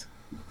pierogies.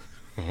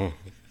 It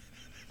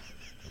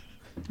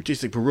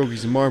tastes like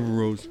pierogies and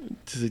Marlboros.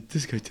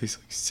 This guy tastes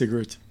like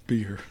cigarettes and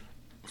beer.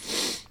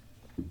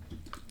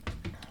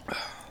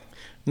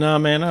 Nah,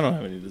 man, I don't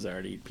have any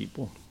desire to eat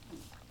people.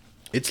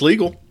 It's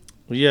legal.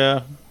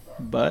 Yeah,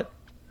 but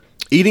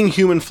eating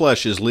human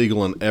flesh is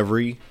legal in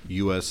every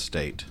U.S.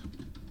 state.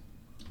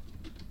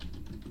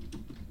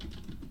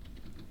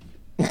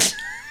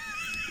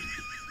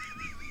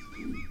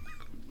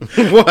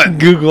 What?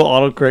 Google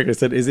autocorrect. I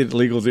said, is it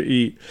legal to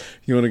eat?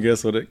 You want to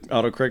guess what it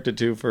autocorrected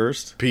to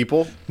first?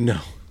 People? No.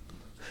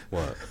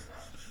 What?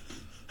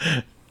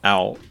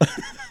 Owl.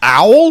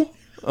 Owl?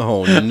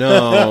 Oh,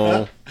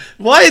 no.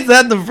 Why is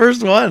that the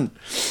first one?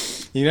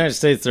 In the United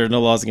States, there are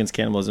no laws against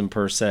cannibalism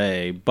per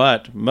se,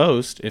 but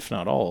most, if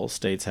not all,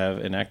 states have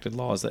enacted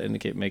laws that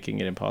indicate making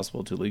it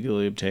impossible to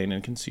legally obtain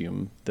and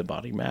consume the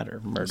body matter.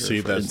 Murder,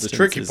 see, for that's instance, the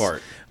tricky is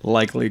part.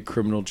 Likely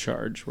criminal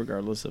charge,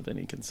 regardless of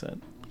any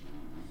consent.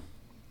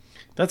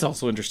 That's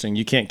also interesting.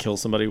 You can't kill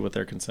somebody with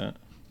their consent.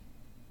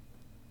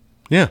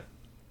 Yeah.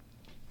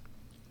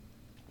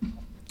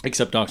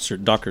 Except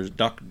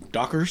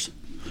dockers.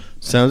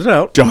 Sounds it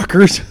out.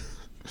 Dockers.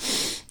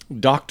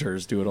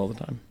 Doctors do it all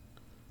the time.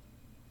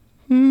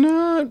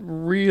 Not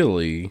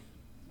really.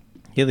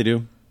 Yeah, they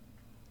do.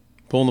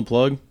 Pulling the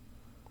plug.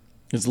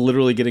 It's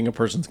literally getting a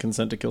person's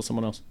consent to kill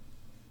someone else.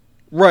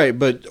 Right,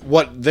 but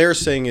what they're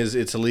saying is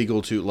it's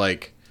illegal to,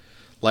 like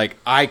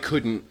I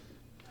couldn't,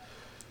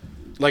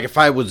 like if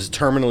I was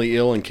terminally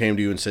ill and came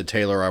to you and said,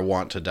 Taylor, I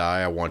want to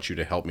die, I want you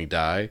to help me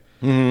die.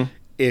 Mm-hmm.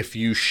 If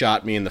you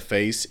shot me in the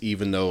face,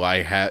 even though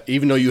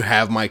you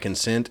have my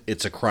consent,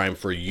 it's a crime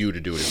for you to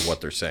do it, is what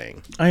they're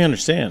saying. I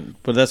understand,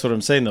 but that's what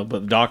I'm saying, though.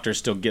 But doctors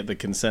still get the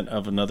consent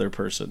of another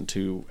person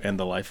to end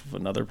the life of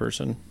another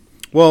person.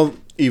 Well,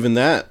 even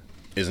that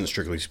isn't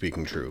strictly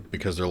speaking true,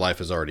 because their life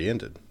has already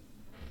ended.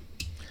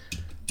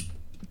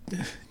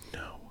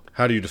 No.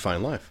 How do you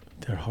define life?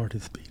 Their heart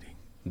is beating.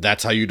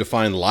 That's how you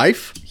define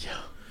life? Yeah.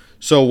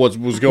 So what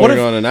was going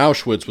on in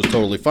Auschwitz was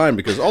totally fine,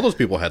 because all those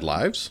people had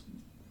lives.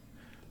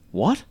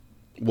 What?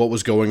 What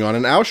was going on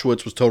in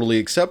Auschwitz was totally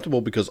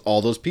acceptable because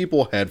all those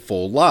people had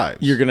full lives.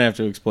 You're going to have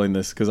to explain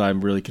this because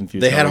I'm really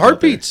confused. They had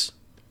heartbeats.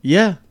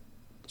 Yeah.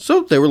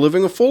 So they were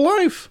living a full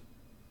life.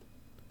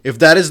 If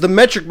that is the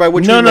metric by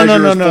which we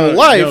measure his full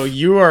life... No,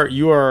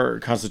 you are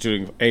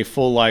constituting a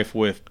full life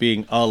with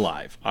being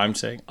alive. I'm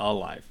saying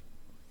alive.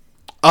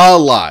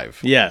 Alive.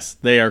 Yes,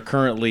 they are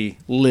currently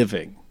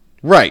living.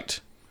 Right.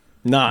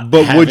 Not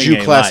But would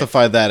you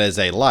classify that as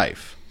a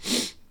life?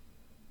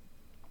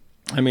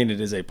 I mean, it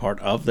is a part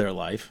of their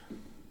life.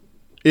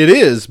 It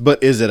is,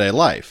 but is it a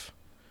life?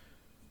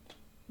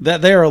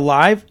 That they are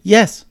alive?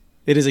 Yes.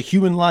 It is a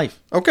human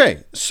life.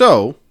 Okay,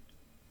 so...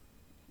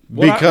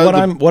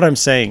 What I'm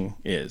saying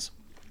is...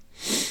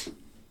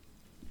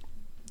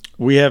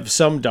 We have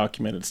some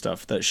documented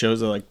stuff that shows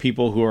that like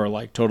people who are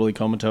like totally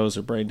comatose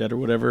or brain dead or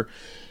whatever,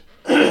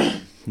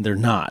 they're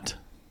not.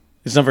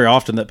 It's not very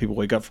often that people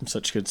wake up from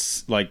such good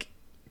like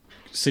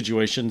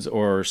situations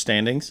or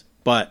standings,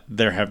 but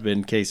there have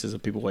been cases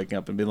of people waking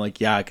up and being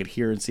like, "Yeah, I could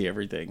hear and see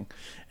everything,"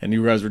 and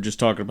you guys were just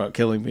talking about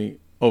killing me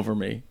over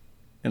me,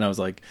 and I was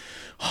like,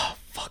 "Oh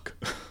fuck,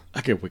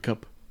 I can't wake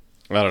up."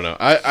 I don't know.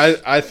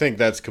 I think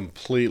that's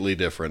completely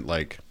different.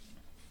 Like,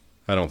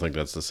 I don't think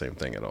that's the same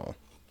thing at all.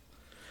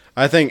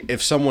 I think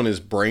if someone is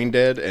brain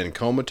dead and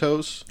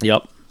comatose,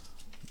 yep,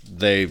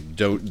 they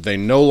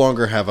no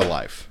longer have a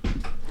life.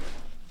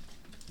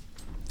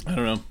 I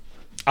don't know.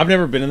 I've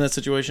never been in that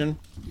situation.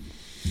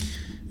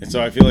 And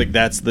so I feel like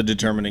that's the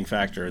determining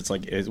factor. It's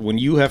like when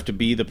you have to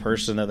be the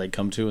person that they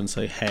come to and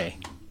say, "Hey,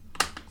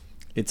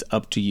 it's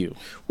up to you."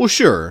 Well,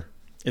 sure.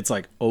 It's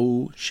like,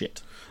 "Oh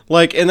shit."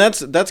 Like, and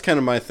that's kind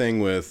of my thing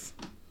with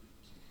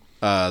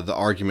the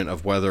argument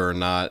of whether or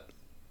not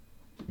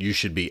you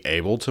should be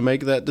able to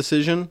make that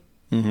decision.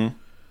 Mm-hmm.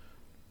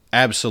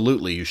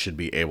 Absolutely, you should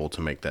be able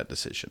to make that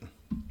decision.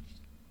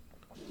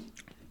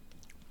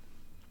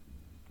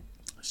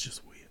 It's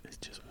just weird. It's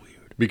just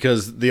weird.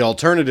 Because the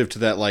alternative to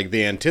that, like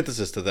the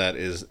antithesis to that,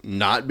 is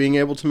not being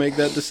able to make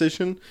that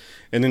decision,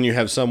 and then you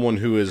have someone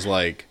who is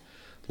like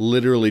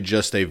literally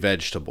just a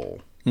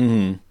vegetable.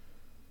 Mm-hmm.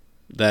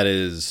 That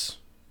is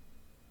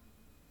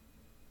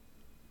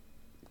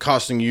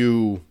costing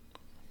you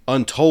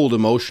untold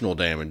emotional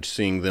damage,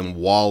 seeing them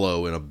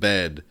wallow in a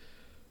bed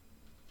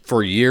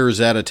for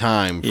years at a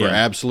time for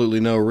absolutely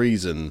no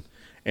reason,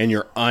 and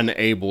you're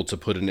unable to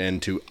put an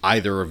end to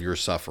either of your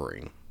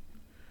suffering.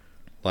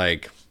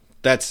 Like,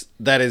 that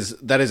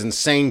is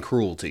insane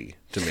cruelty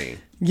to me.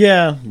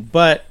 Yeah,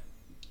 but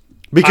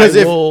because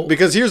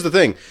here's the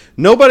thing,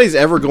 nobody's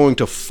ever going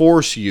to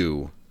force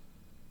you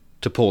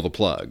to pull the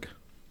plug.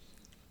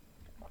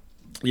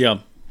 Yeah.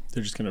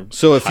 They're just gonna.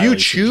 So if you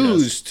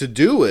choose to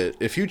do it,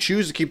 if you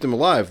choose to keep them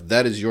alive,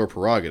 that is your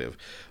prerogative.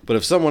 But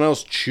if someone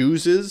else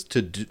chooses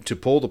to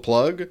pull the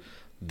plug,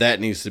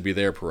 that needs to be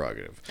their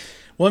prerogative.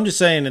 Well, I'm just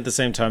saying at the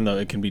same time, though,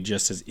 it can be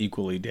just as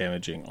equally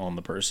damaging on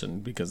the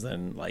person, because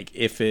then, like,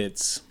 if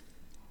it's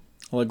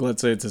like,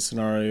 let's say it's a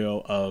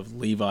scenario of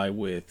Levi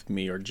with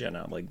me or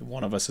Jenna, like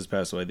one of us has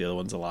passed away, the other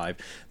one's alive.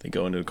 They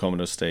go into a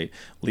comatose state.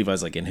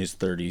 Levi's like in his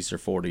 30s or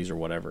 40s or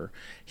whatever.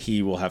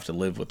 He will have to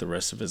live with the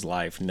rest of his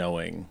life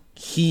knowing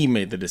he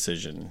made the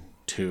decision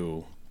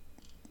to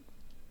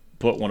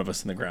put one of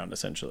us in the ground,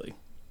 essentially.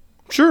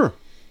 Sure.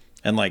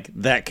 And like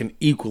that can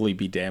equally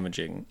be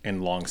damaging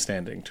and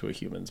long-standing to a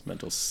human's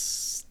mental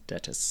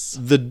status.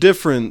 The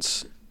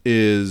difference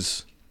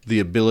is the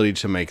ability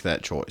to make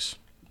that choice.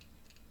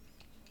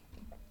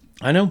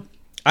 I know.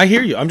 I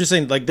hear you. I'm just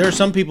saying, like, there are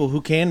some people who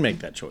can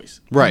make that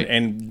choice. Right.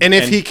 And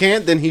if he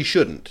can't, then he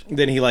shouldn't.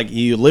 Then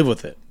you live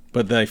with it.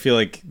 But I feel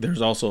like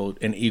there's also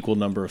an equal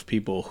number of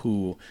people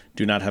who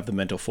do not have the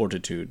mental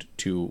fortitude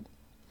to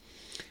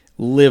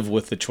live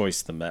with the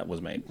choice that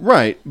was made.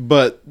 Right.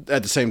 But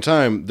at the same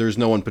time, there's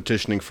no one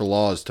petitioning for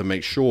laws to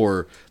make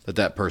sure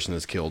that person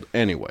is killed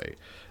anyway.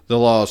 The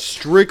law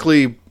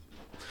strictly...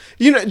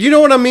 You know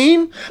what I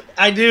mean?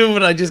 I do,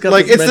 but I just got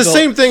like it's the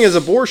same thing as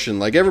abortion.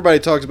 Like everybody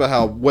talks about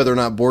how whether or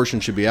not abortion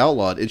should be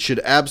outlawed. It should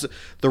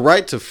the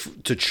right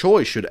to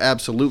choice should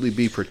absolutely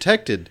be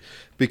protected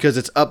because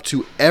it's up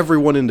to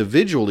everyone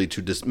individually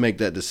to make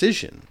that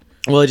decision.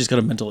 Well, I just got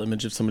a mental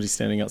image of somebody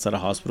standing outside a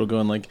hospital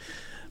going like,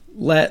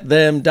 "Let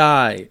them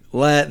die,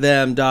 let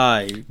them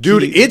die."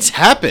 Dude, it's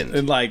happened,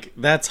 and like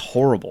that's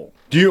horrible.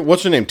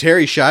 What's her name?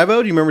 Terry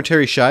Schiavo? Do you remember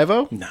Terry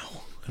Schiavo? No,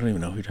 I don't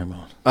even know who you're talking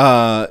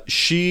about.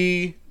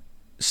 She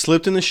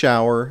slipped in the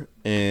shower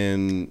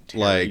and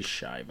Terry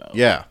Schiavo.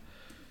 Yeah,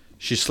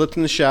 she slipped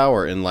in the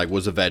shower and like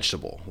was a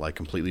vegetable, like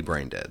completely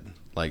brain dead.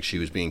 Like she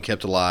was being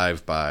kept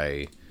alive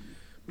by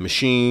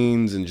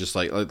machines and just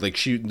like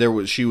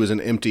she was an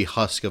empty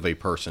husk of a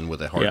person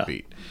with a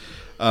heartbeat.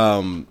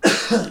 Yeah.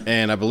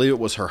 And I believe it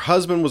was her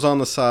husband was on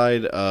the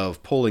side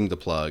of pulling the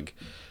plug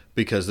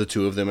because the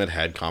two of them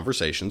had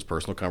conversations,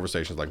 personal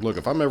conversations. Like, look,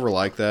 if I'm ever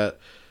like that,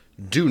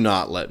 do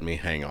not let me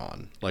hang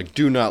on. Like,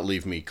 do not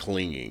leave me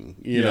clinging,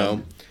 you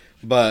know?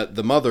 But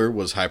the mother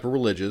was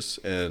hyper-religious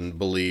and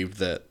believed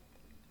that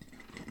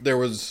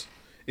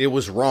it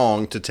was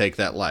wrong to take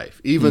that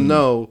life. Even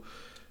though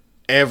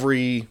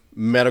every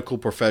medical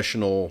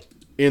professional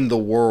in the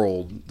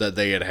world that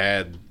they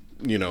had,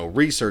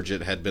 research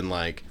it had been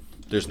like,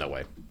 there's no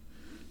way.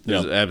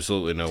 There's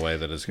absolutely no way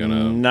that she's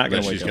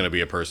going to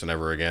be a person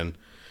ever again.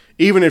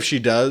 Even if she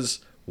does,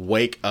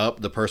 wake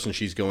up the person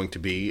she's going to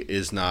be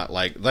is not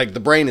like the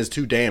brain is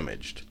too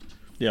damaged.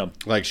 Yeah.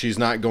 Like, she's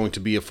not going to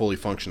be a fully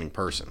functioning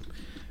person.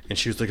 And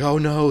she was like, oh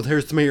no,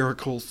 there's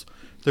miracles.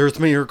 There's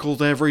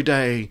miracles every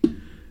day.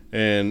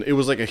 And it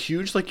was like a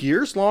huge, like,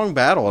 years-long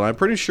battle. And I'm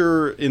pretty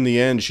sure in the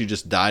end she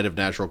just died of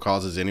natural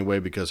causes anyway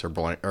because her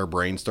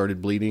brain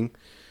started bleeding.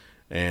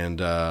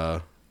 And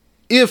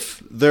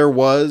if there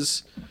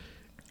was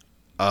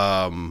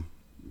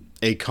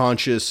a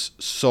conscious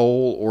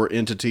soul or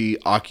entity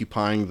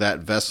occupying that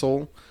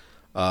vessel,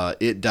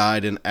 it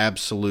died in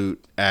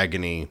absolute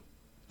agony,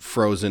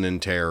 frozen in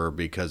terror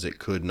because it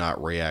could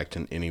not react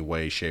in any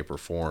way, shape, or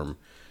form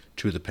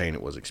to the pain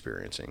it was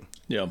experiencing.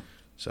 Yeah.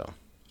 So...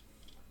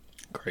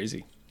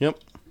 Crazy. Yep.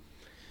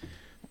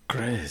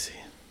 Crazy.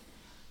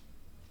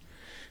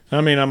 I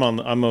mean, I'm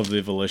of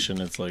the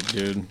volition. It's like,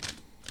 dude,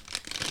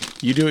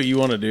 you do what you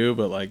want to do,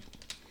 but like,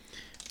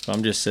 if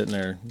I'm just sitting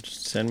there,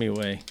 just send me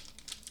away.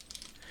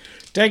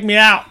 Take me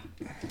out.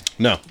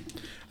 No.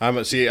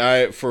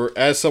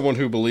 As someone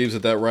who believes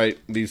that right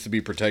needs to be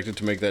protected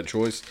to make that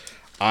choice,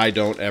 I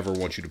don't ever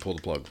want you to pull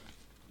the plug.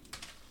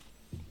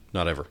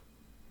 Not ever.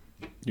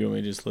 You want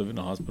me to just live in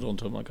a hospital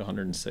until I'm like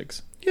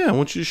 106? Yeah, I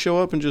want you to show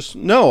up and just...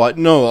 No,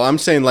 I'm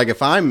saying, like,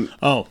 if I'm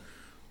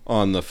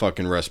on the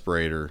fucking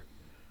respirator,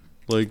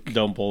 like...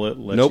 Don't pull it,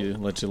 let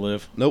you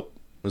live? Nope.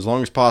 As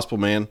long as possible,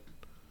 man.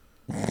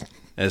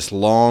 As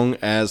long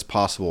as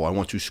possible. I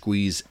want to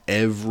squeeze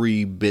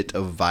every bit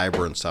of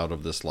vibrance out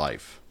of this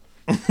life.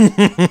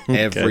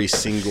 Every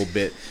single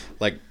bit.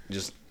 Like,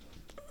 just...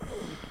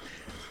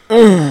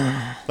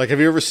 Like, have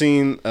you ever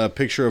seen a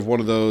picture of one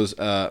of those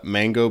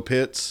mango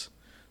pits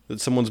that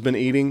someone's been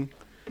eating?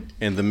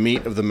 And the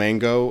meat of the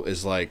mango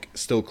is, like,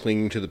 still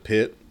clinging to the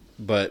pit,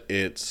 but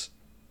it's,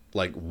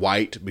 like,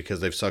 white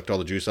because they've sucked all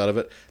the juice out of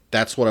it.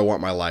 That's what I want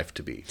my life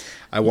to be.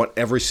 I want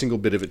every single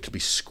bit of it to be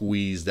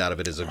squeezed out of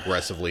it as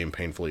aggressively and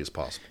painfully as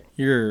possible.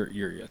 You're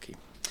yucky.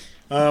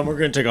 We're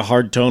going to take a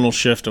hard tonal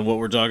shift of what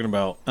we're talking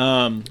about.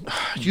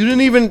 You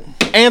didn't even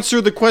answer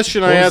the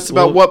question I asked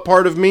about what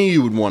part of me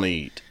you would want to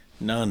eat.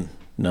 None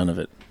of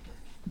it.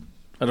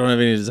 I don't have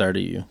any desire to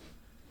eat you.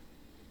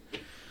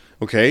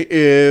 Okay,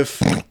 if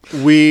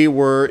we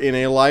were in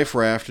a life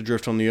raft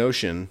adrift on the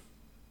ocean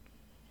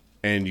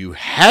and you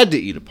had to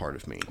eat a part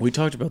of me, we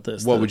talked about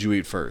this. What would you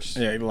eat first?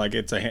 Yeah, like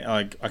it's I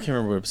can't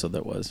remember what episode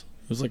that was.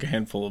 It was like a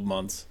handful of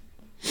months,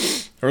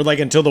 or like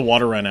until the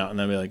water ran out, and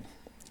then be like,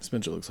 this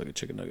midget looks like a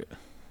chicken nugget.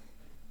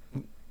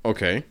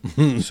 Okay,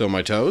 so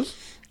my toes?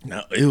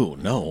 No, ew,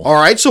 no. All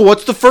right, so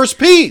what's the first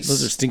piece?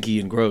 Those are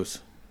stinky and gross.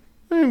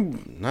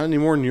 Not any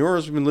more than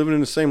yours. We've been living in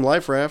the same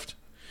life raft.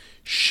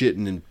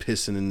 Shitting and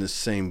pissing in the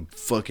same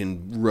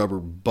fucking rubber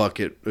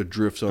bucket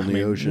adrift on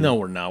the ocean. No,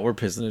 we're not. We're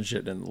pissing and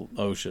shitting in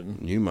the ocean.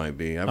 You might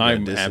be. I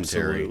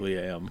absolutely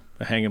am.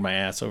 Hanging my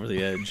ass over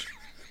the edge.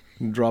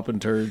 Dropping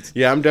turds.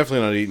 Yeah, I'm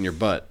definitely not eating your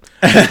butt.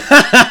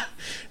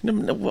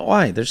 No,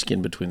 why? There's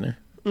skin between there.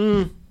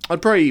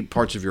 I'd probably eat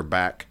parts of your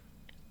back.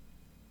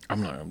 I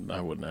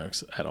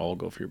wouldn't at all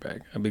go for your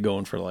back. I'd be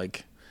going for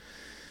like...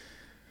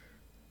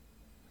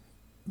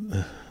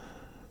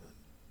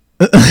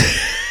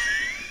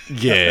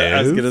 Yeah,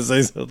 I was gonna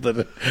say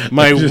something.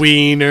 My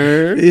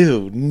wiener.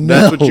 Ew, no.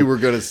 That's what you were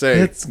gonna say.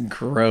 That's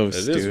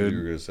gross, That dude. is what you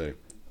were gonna say.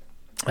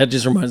 That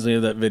just reminds me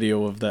of that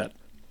video of that.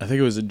 I think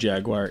it was a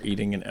jaguar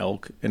eating an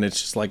elk, and it's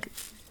just like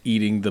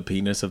eating the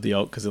penis of the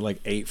elk because it like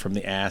ate from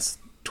the ass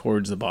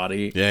towards the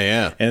body.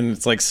 Yeah. And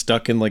it's like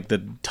stuck in like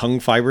the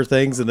tongue fiber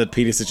things, and the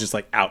penis is just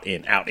like out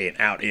in. Oh.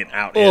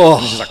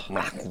 It's just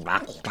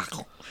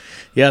like,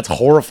 yeah, it's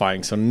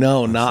horrifying. So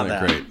no, not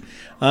that. Great.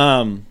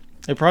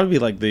 It'd probably be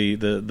like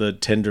the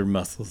tender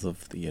muscles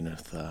of the inner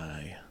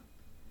thigh.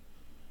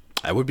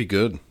 That would be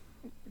good.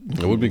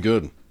 That would be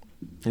good.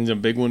 And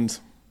some big ones.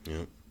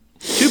 Yeah.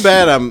 Too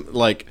bad I'm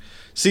like...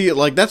 See,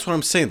 like, that's what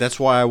I'm saying. That's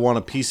why I want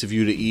a piece of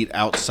you to eat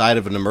outside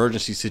of an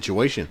emergency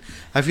situation.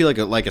 I feel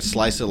like a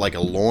slice of, like,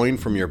 a loin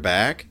from your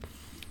back.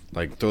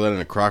 Like, throw that in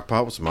a crock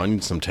pot with some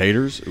onions, some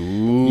taters.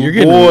 Ooh, you're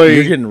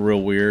getting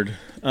real weird.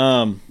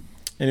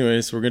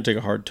 Anyways, we're going to take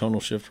a hard tonal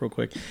shift real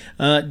quick.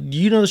 Do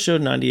you know the show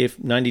 90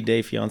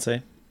 Day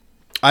Fiancé?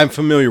 I'm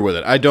familiar with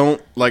it.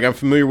 I'm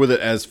familiar with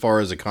it as far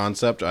as a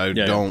concept. I've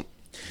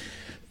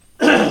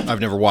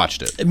never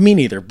watched it. Me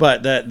neither,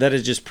 but that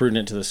is just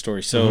prudent to the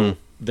story. So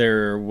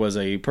there was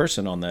a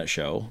person on that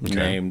show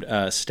named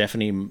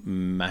Stephanie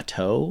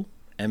Matteau,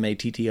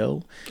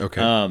 Matto.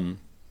 Okay.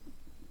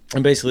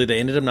 And basically, they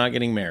ended up not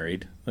getting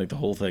married. Like, the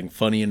whole thing.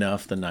 Funny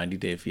enough, the 90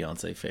 Day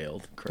Fiancé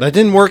failed. Crazy. That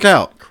didn't work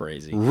out.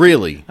 Crazy.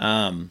 Really?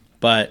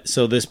 But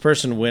so this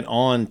person went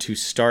on to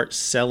start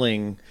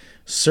selling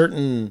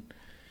certain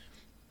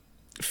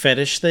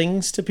fetish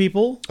things to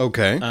people.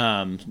 Okay.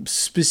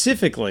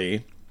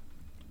 Specifically,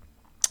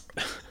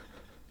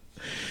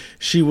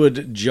 she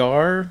would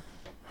jar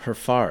her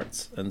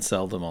farts and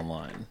sell them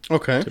online.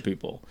 Okay. To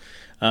people.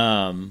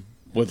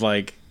 With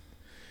like...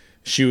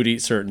 She would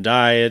eat certain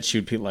diets. She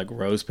would put like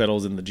rose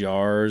petals in the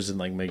jars and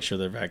like make sure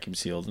they're vacuum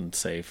sealed and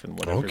safe and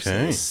whatever.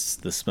 Okay. So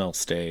the smell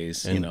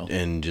stays,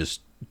 and just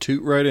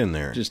toot right in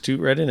there. Just toot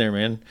right in there,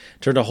 man.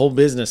 Turned a whole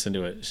business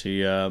into it.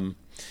 She, oh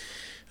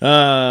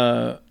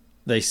my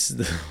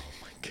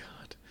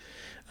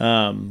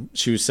God.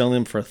 She was selling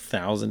them for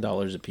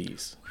 $1,000 a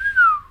piece.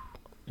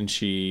 And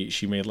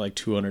she made like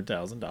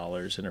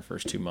 $200,000 in her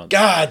first 2 months.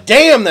 God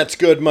damn, that's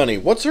good money.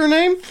 What's her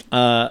name?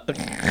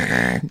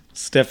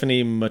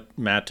 Stephanie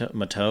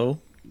Matteau.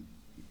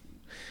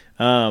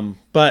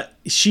 But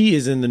she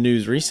is in the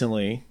news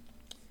recently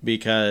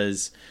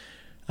because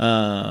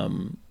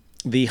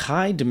the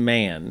high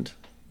demand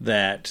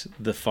that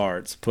the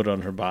farts put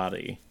on her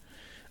body,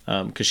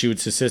 because she would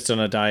subsist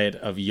on a diet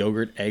of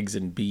yogurt, eggs,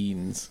 and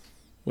beans,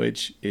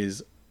 which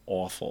is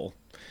awful.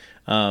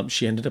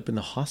 She ended up in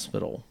the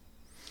hospital.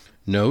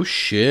 No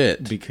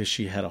shit. Because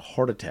she had a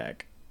heart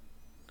attack.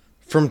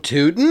 From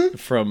tootin'?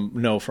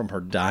 From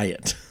her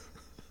diet.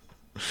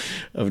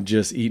 Of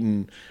just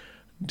eating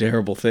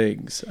terrible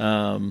things.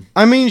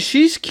 I mean,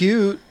 she's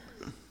cute.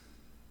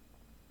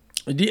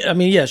 I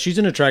mean, yeah, she's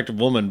an attractive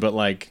woman, but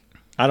like,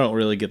 I don't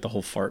really get the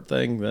whole fart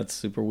thing. That's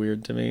super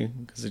weird to me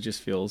because it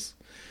just feels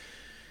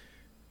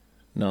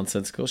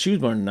nonsensical. She was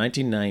born in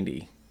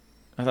 1990.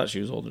 I thought she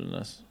was older than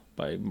us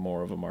by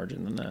more of a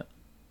margin than that.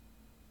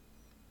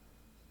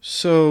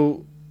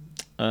 So,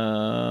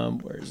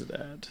 where is it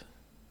at?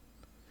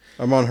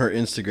 I'm on her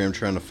Instagram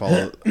trying to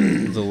follow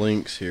the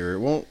links here. It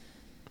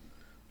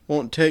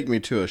won't take me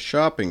to a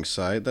shopping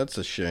site. That's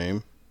a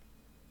shame.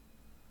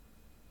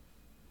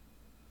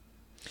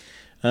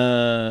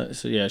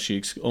 So yeah,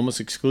 she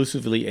almost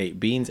exclusively ate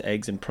beans,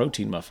 eggs, and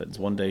protein muffins.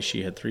 One day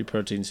she had 3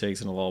 protein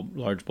shakes and a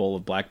large bowl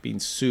of black bean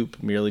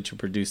soup merely to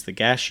produce the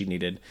gas she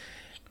needed,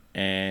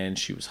 and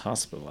she was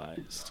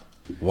hospitalized.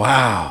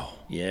 Wow.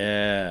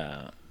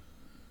 Yeah.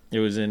 It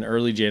was in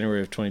early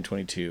January of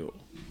 2022.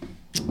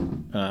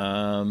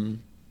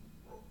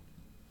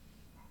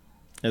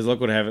 As luck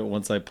would have it,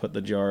 once I put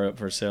the jar up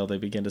for sale, they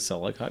began to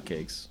sell like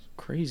hotcakes.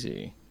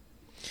 Crazy.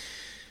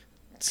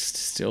 It's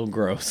still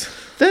gross.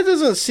 That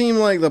doesn't seem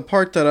like the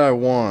part that I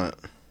want.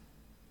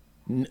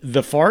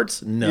 The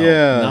farts?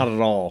 No, not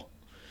at all.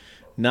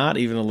 Not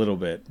even a little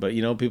bit. But,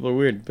 people are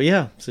weird. But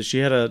yeah, so she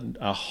had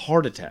a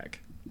heart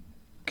attack.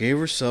 Gave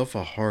herself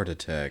a heart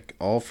attack.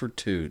 All for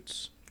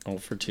toots. All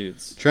for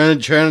toots. Trying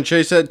to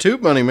chase that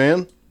toot money,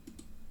 man.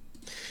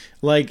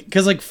 Like,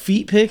 because like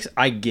feet pics,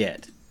 I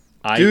get.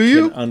 I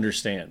can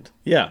understand.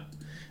 Yeah.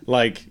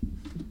 Like,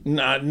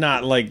 not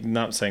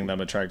saying that I'm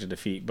attracted to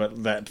feet,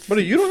 but that.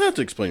 But you don't have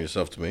to explain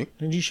yourself to me.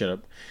 You shut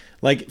up.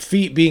 Like,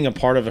 feet being a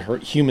part of a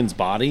human's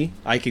body,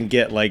 I can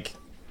get like,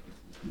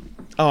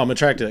 oh, I'm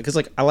attracted to it. Because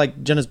like, I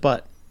like Jenna's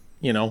butt,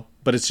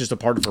 but it's just a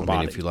part of her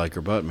body. If you like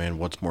her butt, man,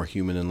 what's more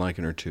human than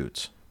liking her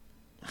toots?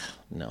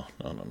 No.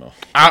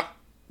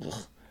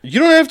 You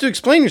don't have to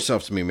explain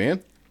yourself to me,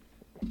 man.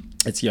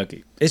 It's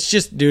yucky. It's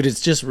just, dude,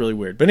 it's just really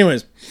weird. But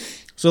anyways,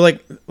 so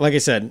like I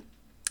said,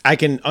 I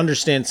can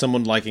understand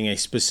someone liking a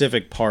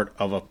specific part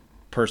of a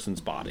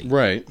person's body.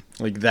 Right.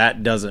 Like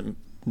that doesn't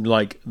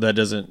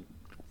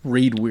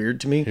read weird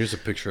to me. Here's a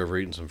picture of her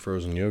eating some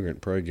frozen yogurt,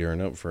 probably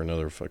gearing up for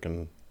another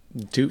fucking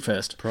Toot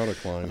Fest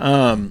product line.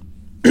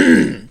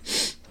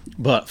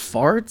 But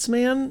farts,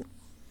 man,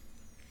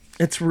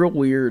 it's real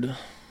weird.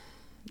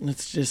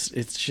 It's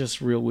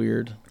just real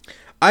weird.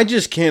 I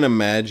just can't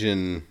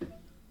imagine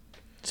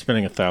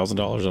spending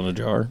 $1,000 on a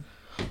jar.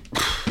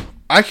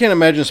 I can't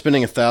imagine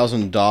spending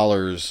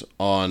 $1,000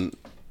 on.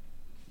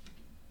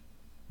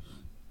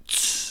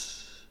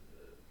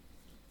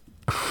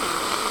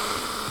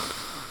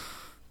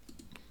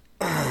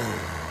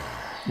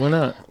 Why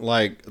not?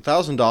 Like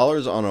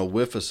 $1,000 on a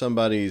whiff of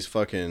somebody's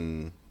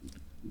fucking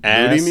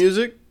ass booty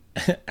music?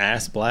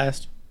 Ass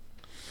blast?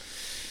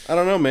 I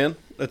don't know, man.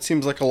 That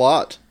seems like a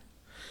lot.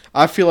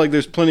 I feel like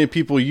there's plenty of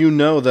people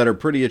that are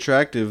pretty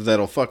attractive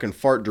that'll fucking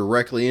fart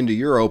directly into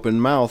your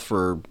open mouth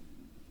for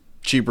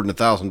cheaper than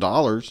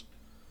 $1,000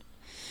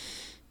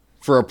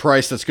 for a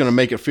price that's going to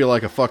make it feel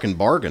like a fucking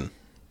bargain.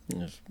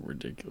 That's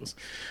ridiculous.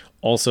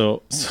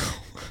 Also,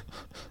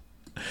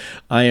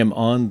 I am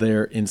on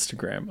their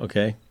Instagram,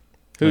 okay?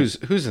 Who's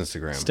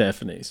Instagram?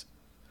 Stephanie's.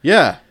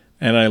 Yeah.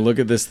 And I look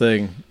at this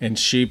thing, and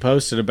she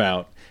posted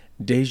about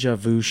Deja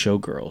Vu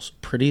Showgirls,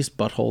 prettiest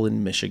butthole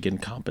in Michigan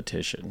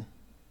competition.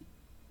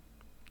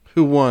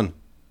 Who won?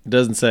 It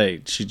doesn't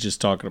say. She's just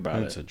talking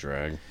about That's a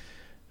drag.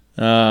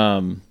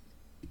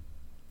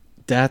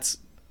 That's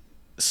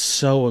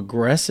so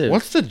aggressive.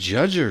 What's the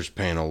judges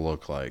panel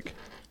look like?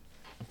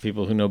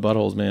 People who know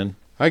buttholes, man.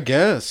 I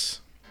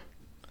guess.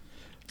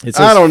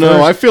 I don't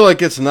know. I feel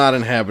like it's not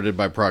inhabited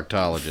by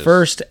proctologists.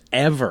 First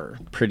ever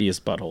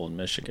prettiest butthole in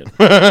Michigan.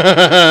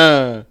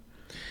 I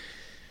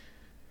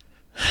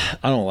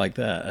don't like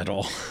that at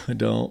all. I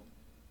don't.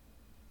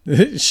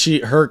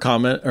 Her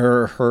comment,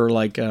 or her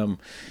like,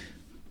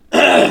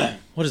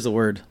 what is the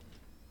word?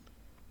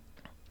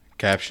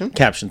 Caption.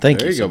 Thank you.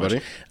 There you so go,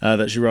 much. buddy.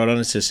 That she wrote on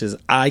it says,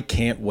 "I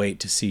can't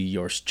wait to see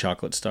your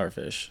chocolate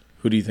starfish.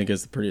 Who do you think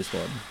is the prettiest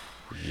one?"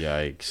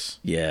 Yikes.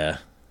 Yeah,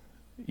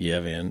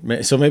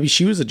 man. So maybe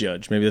she was a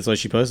judge. Maybe that's why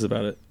she posted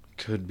about it.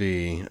 Could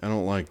be. I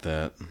don't like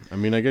that. I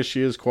mean, I guess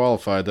she is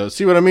qualified though.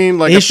 See what I mean?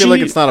 Like, I Is feel like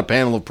she- it's not a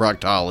panel of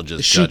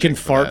proctologists. She can judging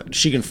for fart. that.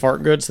 She can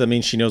fart good, so that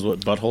means she knows what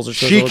buttholes are supposed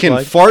She to look can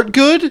like. fart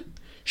good.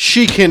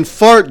 She can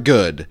fart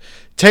good.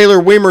 Taylor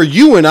Weimer,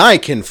 you and I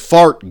can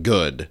fart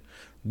good.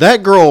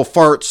 That girl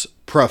farts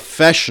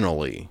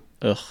professionally.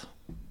 Ugh,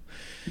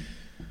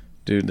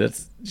 dude,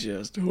 that's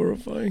just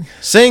horrifying.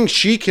 Saying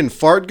she can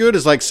fart good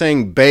is like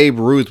saying Babe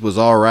Ruth was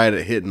all right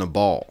at hitting a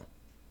ball.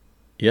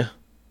 Yeah,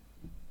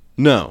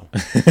 No.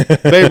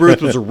 Babe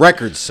Ruth was a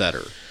record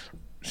setter.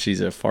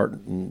 she's a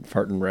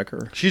farting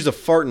wrecker. She's a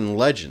farting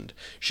legend.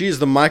 She is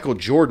the Michael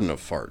Jordan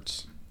of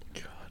farts.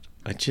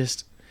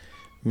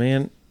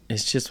 Man,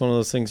 it's just one of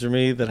those things for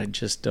me that I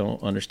just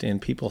don't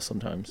understand people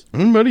sometimes.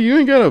 Buddy, you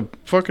ain't got a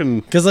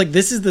fucking... Because, like,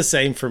 this is the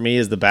same for me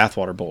as the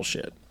bathwater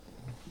bullshit.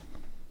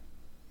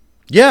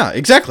 Yeah,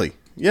 exactly.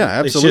 Yeah,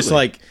 absolutely. It's just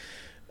like,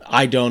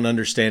 I don't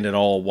understand at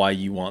all why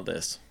you want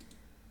this.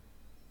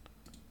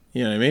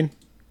 You know what I mean?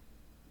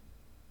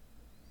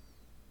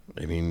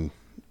 I mean,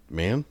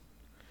 man,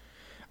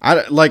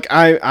 I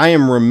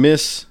am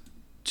remiss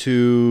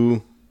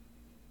to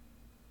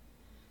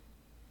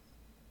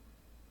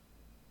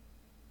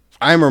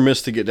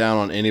get down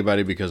on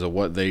anybody because of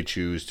what they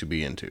choose to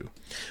be into.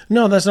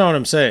 No, that's not what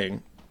I'm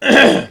saying.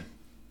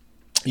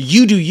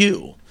 You do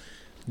you.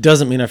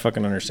 Doesn't mean I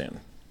fucking understand.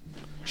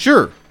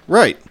 Sure,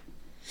 right.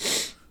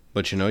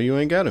 But you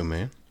ain't got to,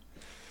 man.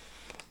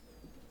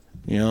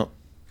 You know?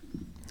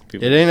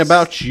 People It ain't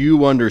about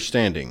you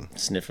understanding.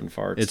 sniffing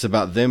farts. It's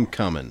about them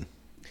coming.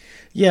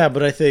 Yeah,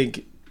 but I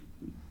think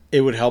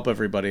it would help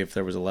everybody if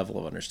there was a level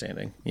of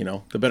understanding. You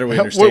know, the better way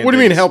to understand. What do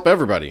you mean things. help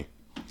everybody?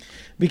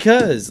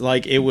 Because,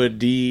 like, it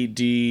would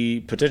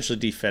potentially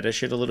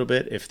de-fetish it a little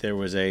bit if there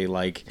was a,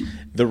 like,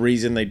 the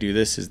reason they do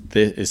this is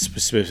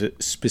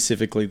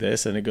specifically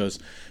this, and it goes,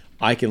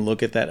 I can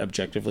look at that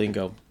objectively and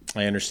go,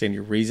 I understand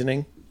your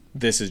reasoning.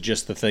 This is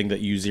just the thing that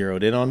you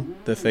zeroed in on.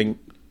 The thing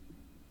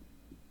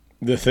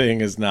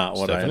is not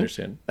what I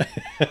understand.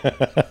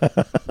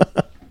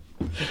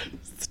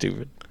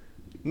 Stupid.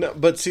 No,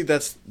 but see,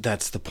 that's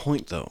the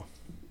point, though.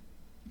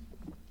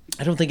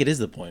 I don't think it is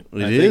the point.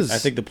 I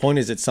think the point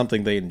is it's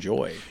something they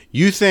enjoy.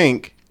 You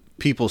think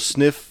people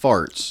sniff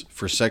farts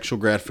for sexual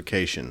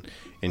gratification,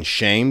 and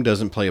shame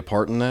doesn't play a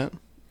part in that?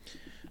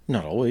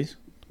 Not always.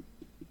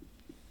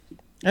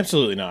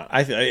 Absolutely not.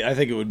 I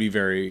think it would be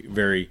very,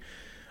 very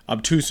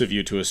obtuse of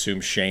you to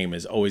assume shame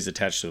is always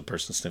attached to a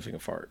person sniffing a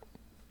fart.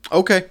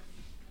 Okay.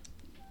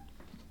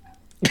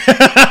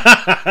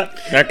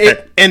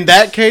 In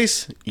that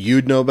case,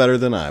 you'd know better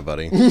than I,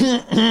 buddy.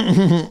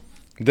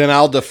 Then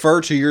I'll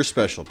defer to your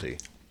specialty.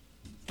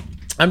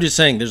 I'm just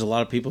saying there's a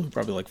lot of people who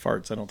probably like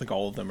farts. I don't think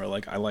all of them are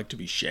like, I like to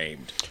be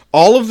shamed.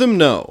 All of them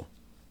know.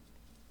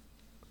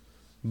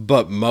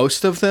 But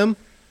most of them?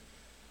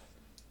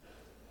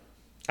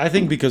 I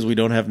think because we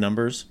don't have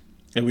numbers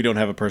and we don't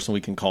have a person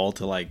we can call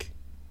to like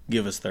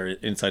give us their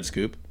inside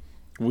scoop,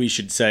 we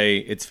should say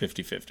it's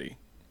 50-50.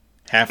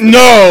 Half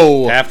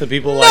the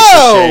people like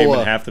the shame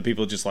and half the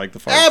people just like the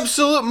farts.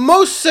 Absolute.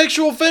 Most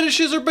sexual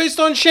fetishes are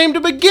based on shame to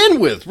begin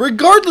with,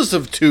 regardless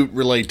of toot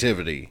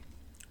relativity.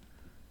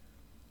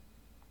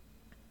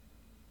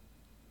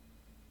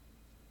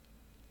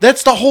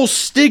 That's the whole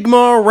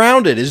stigma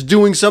around it, is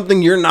doing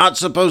something you're not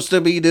supposed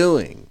to be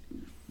doing.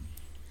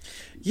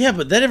 Yeah,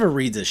 but that never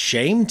reads as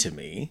shame to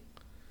me.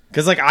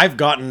 Because, like, I've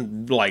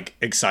gotten, like,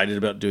 excited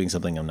about doing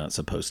something I'm not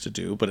supposed to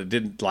do, but it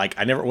didn't, like,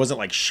 wasn't,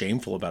 like,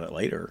 shameful about it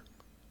later.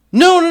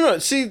 No.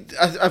 See,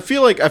 I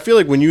feel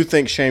like when you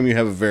think shame, you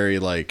have a very,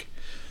 like...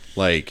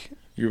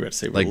 You were about to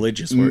say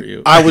religious, weren't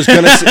you? I was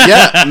going to say,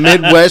 yeah,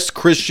 Midwest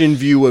Christian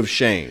view of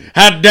shame.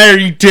 How dare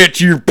you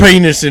touch your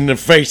penis in the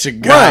face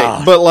of God?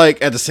 Right, but,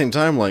 like, at the same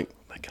time, like,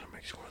 that kind of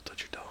makes you want to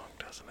touch your dog,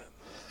 doesn't it?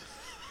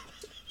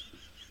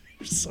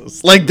 You're so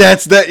stupid. Like,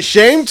 that's that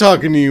shame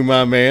talking to you,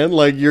 my man.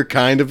 Like, you're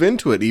kind of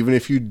into it, even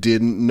if you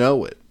didn't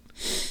know it.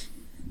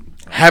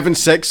 Having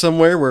sex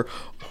somewhere where,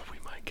 we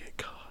might get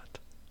caught.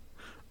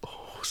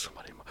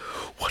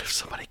 What if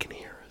somebody can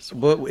hear us?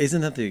 But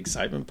isn't that the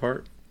excitement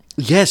part?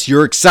 Yes,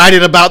 you're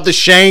excited about the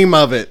shame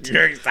of it.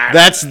 You're excited.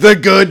 That's the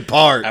good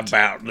part.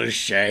 About the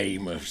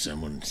shame of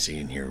someone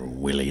seeing your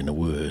willy in the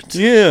woods.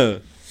 Yeah.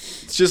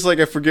 It's just like,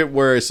 I forget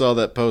where I saw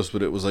that post,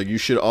 but it was like, you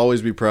should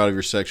always be proud of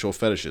your sexual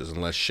fetishes,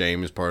 unless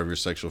shame is part of your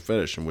sexual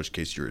fetish, in which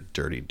case you're a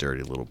dirty,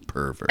 dirty little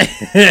pervert.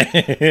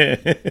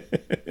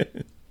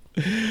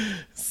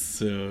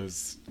 So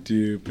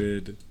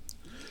stupid.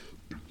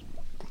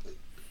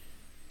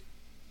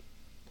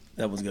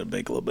 That one's gonna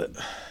bake a little bit.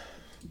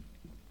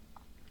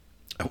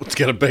 It's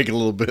got to bake a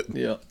little bit.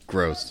 Yeah.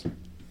 Gross.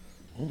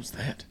 What was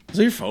that? Was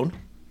that your phone?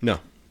 No.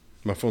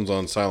 My phone's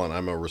on silent.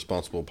 I'm a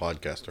responsible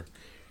podcaster.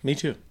 Me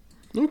too.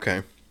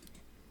 Okay.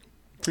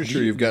 Pretty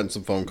sure you've gotten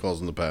some phone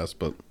calls in the past,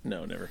 but...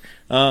 No, never.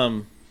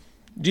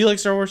 Do you like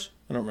Star Wars?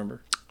 I don't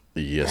remember.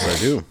 Yes, I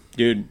do.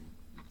 Dude,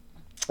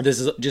 this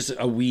is just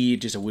a wee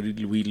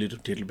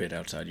little bit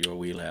outside your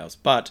wheelhouse.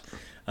 But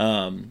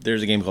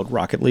There's a game called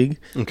Rocket League,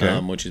 Okay.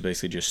 which is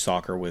basically just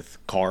soccer with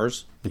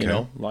cars. You Okay.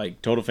 know,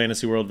 like Total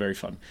Fantasy World, very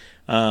fun.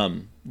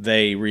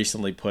 They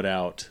recently put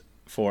out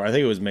I think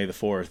it was May the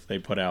 4th. They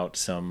put out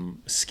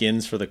some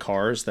skins for the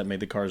cars that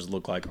made the cars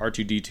look like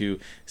R2D2,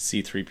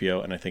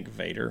 C3PO, and I think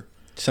Vader.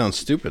 Sounds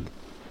stupid.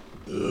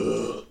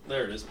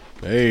 There it is.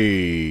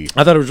 Hey.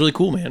 I thought it was really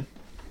cool, man.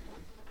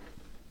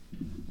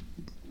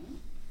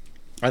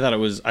 I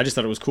just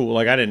thought it was cool.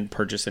 Like, I didn't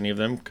purchase any of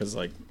them because,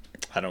 like,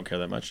 I don't care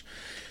that much.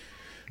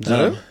 Is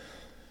that it?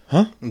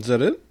 Huh? Is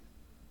that it?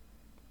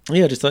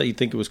 Yeah, I just thought you'd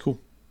think it was cool.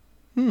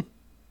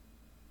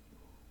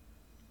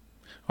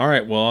 All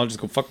right, well, I'll just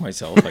go fuck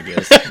myself, I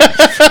guess.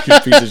 You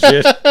piece of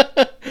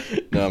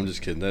shit. No, I'm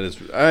just kidding. That is,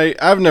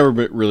 I've never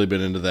really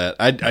been into that.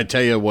 I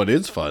tell you what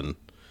is fun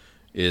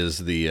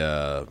is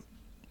the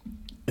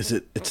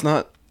it's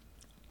not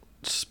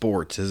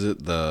sports, is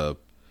it the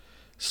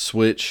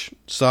Switch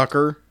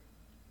soccer?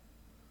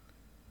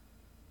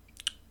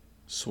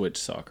 Switch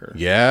soccer.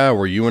 Yeah,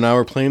 where you and I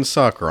were playing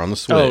soccer on the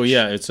Switch. Oh,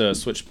 yeah, it's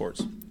Switch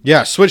Sports.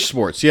 Yeah, Switch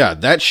Sports. Yeah,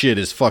 that shit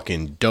is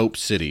fucking dope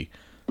city.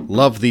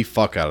 Love the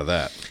fuck out of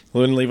that.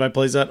 When Levi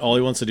plays that, all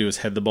he wants to do is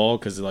head the ball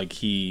because,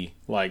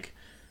 like,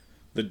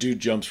 the dude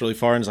jumps really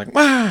far and is like,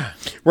 wah!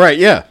 Right,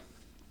 yeah.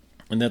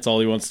 And that's all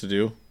he wants to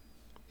do.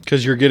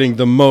 Because you're getting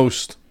the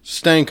most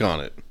stank on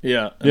it.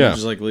 Yeah. And Yeah. I'm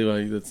just like,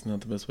 Levi, that's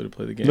not the best way to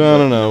play the game. No, But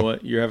no, no. You know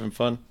what? You're having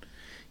fun.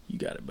 You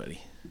got it,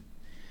 buddy.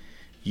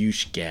 You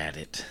got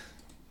it.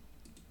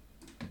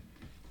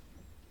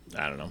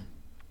 I don't know.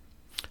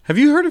 Have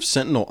you heard of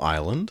Sentinel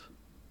Island?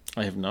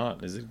 I have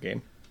not. Is it a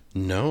game?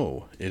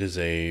 No, it is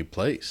a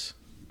place.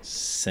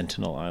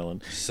 Sentinel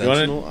Island.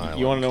 Sentinel Island.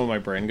 You want to know what my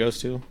brain goes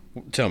to?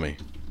 Tell me.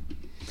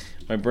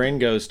 My brain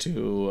goes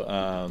to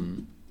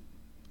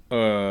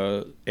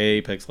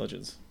Apex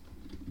Legends.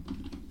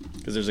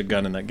 Because there's a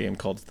gun in that game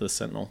called the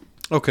Sentinel.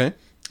 Okay.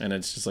 And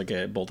it's just like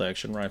a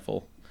bolt-action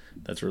rifle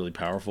that's really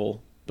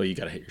powerful, but you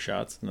got to hit your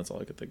shots, and that's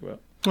all I could think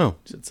about. Oh.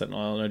 Just Sentinel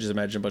Island. I just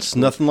imagine a bunch It's of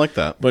nothing like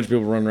that. bunch of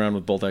people running around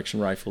with bolt-action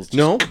rifles. Just,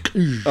 No.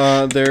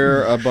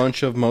 They're a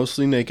bunch of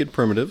mostly naked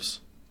primitives.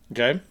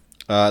 Okay.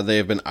 They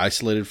have been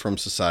isolated from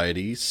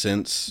society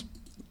since,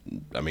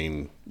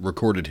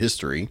 recorded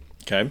history.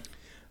 Okay.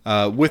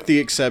 With the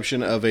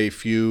exception of a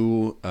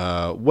few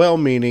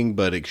well-meaning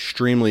but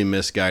extremely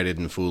misguided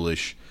and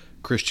foolish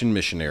Christian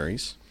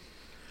missionaries.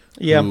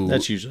 Yeah, who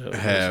that's usually how it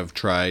goes. have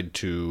tried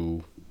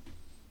to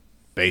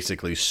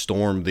basically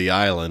storm the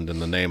island in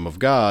the name of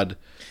God.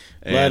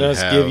 Let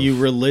us give you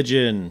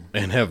religion.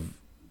 And have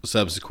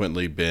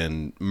subsequently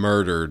been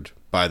murdered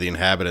by the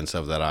inhabitants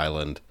of that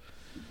island.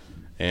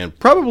 And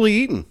probably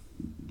eaten.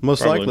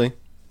 Most likely.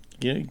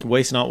 Yeah,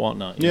 waste not, want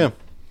not. Yeah.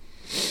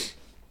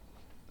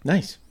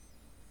 Nice.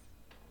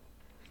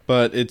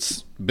 But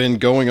it's been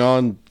going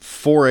on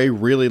for a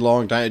really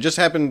long time. It just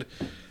happened,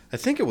 I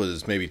think it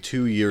was maybe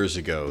 2 years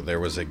ago. There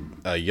was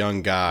a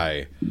young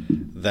guy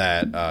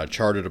that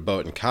chartered a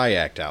boat and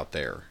kayaked out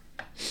there.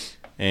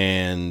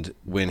 And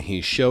when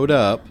he showed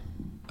up,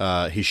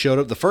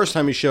 the first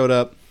time he showed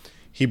up,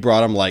 he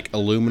brought him like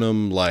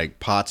aluminum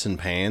like pots and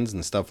pans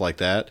and stuff like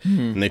that.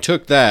 And they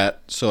took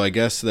that, so I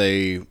guess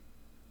they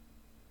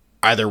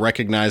either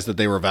recognized that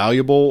they were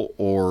valuable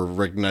or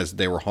recognized that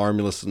they were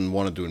harmless and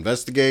wanted to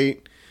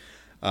investigate.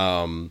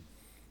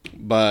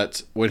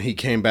 But when he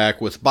came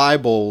back with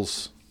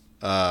Bibles,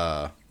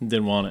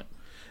 Didn't want it.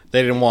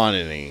 they didn't want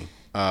any.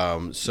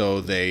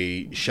 So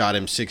they shot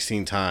him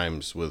 16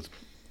 times with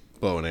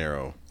bow and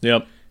arrow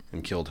Yep.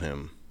 and killed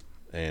him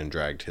and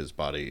dragged his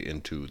body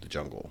into the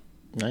jungle.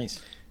 Nice.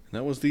 And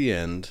that was the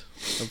end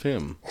of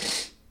him.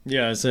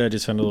 Yeah, I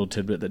just found a little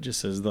tidbit that just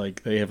says,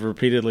 like, they have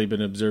repeatedly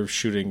been observed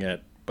shooting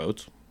at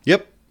boats,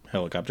 Yep.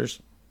 helicopters,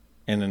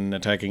 and then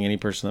attacking any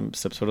person that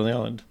steps foot on the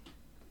island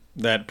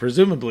that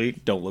presumably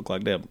don't look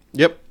like them.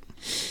 Yep.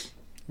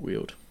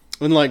 Weird.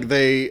 And like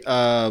they,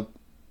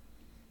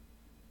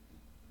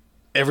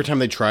 every time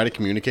they try to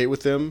communicate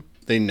with them,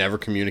 they never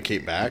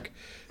communicate back.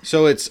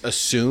 So it's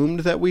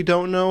assumed that we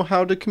don't know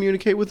how to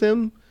communicate with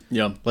them.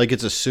 Yeah. Like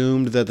it's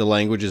assumed that the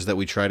languages that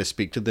we try to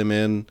speak to them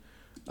in,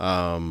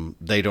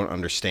 they don't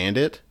understand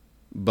it.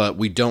 But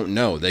we don't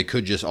know. They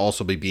could just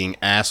also be being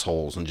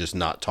assholes and just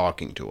not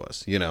talking to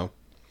us, you know?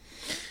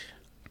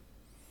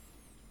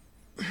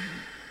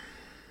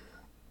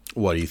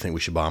 What, do you think we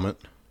should bomb it?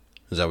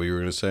 Is that what you were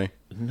going to say?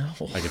 No.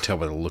 I could tell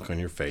by the look on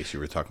your face you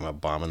were talking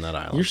about bombing that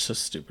island. You're so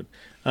stupid.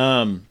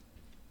 No,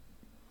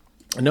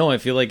 I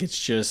feel like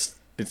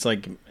it's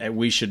like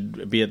we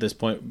should be at this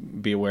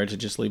point be aware to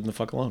just leave them the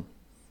fuck alone.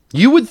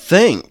 You would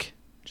think.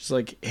 Just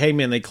like, hey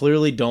man, they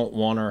clearly don't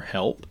want our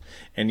help.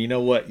 And you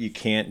know what you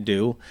can't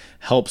do?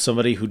 Help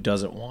somebody who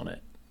doesn't want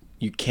it.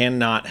 You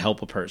cannot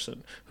help a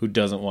person who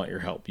doesn't want your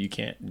help. You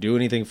can't do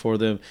anything for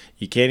them.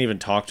 You can't even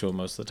talk to them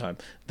most of the time.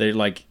 They're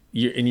like,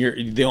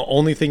 the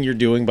only thing you're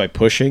doing by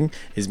pushing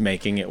is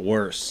making it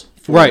worse.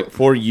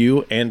 For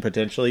you and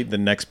potentially the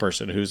next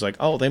person who's like,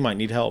 oh, they might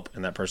need help.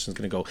 And that person's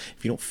going to go,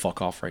 if you don't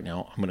fuck off right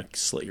now, I'm going to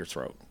slit your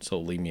throat. So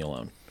leave me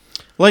alone.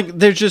 Like,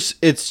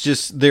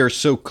 they're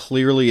so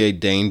clearly a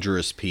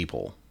dangerous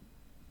people.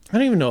 I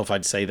don't even know if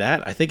I'd say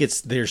that. I think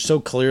they're so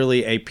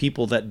clearly a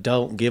people that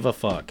don't give a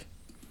fuck.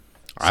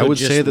 I would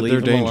say that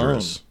they're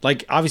dangerous. Alone.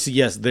 Like, obviously,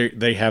 yes,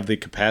 they have the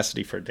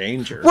capacity for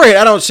danger. Right.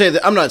 I don't say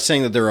that. I'm not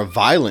saying that they're a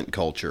violent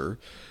culture,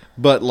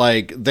 but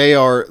like they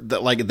are.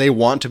 Like they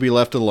want to be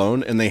left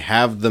alone, and they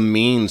have the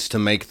means to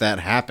make that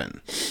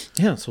happen.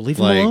 Yeah. So leave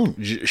them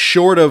alone.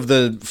 Short of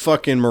the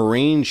fucking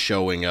Marines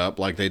showing up,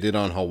 like they did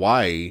on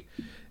Hawaii,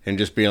 and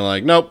just being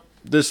like, "Nope,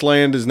 this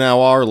land is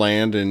now our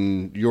land,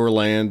 and your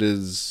land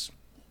is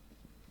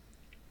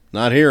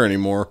not here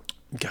anymore."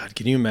 God,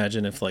 can you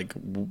imagine if, like,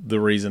 the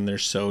reason they're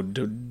so,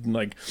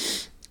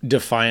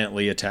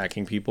 defiantly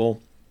attacking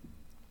people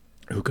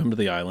who come to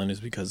the island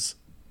is because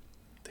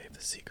they have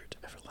the secret to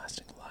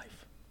everlasting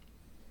life?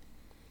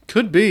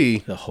 Could be.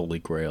 The Holy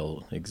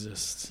Grail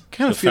exists.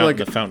 Kind of feel like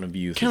the Fountain of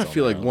Youth. Kind of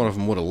feel like one of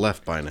them would have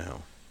left by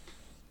now.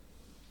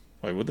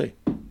 Why would they?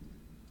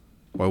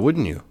 Why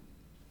wouldn't you?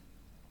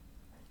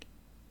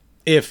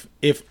 If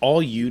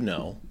all you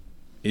know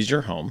is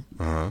your home,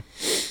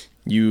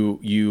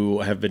 you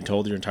have been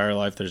told your entire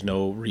life there's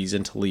no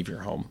reason to leave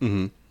your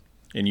home,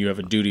 and you have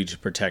a duty to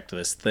protect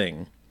this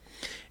thing,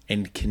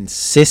 and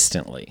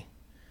consistently,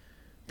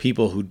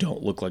 people who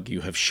don't look like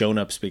you have shown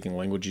up speaking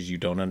languages you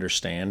don't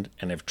understand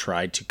and have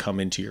tried to come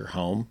into your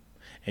home,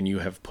 and you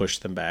have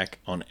pushed them back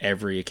on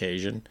every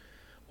occasion,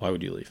 why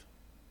would you leave?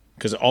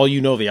 Because all you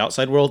know of the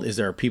outside world is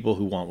there are people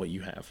who want what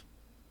you have.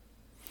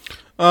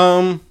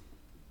 I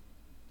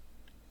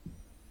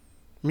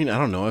mean, I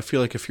don't know. I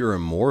feel like if you're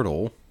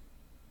immortal,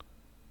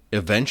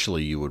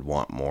 eventually you would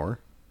want more.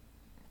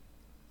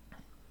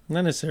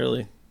 Not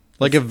necessarily.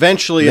 Like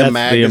eventually a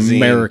magazine.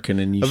 The American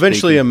in you.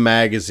 Eventually a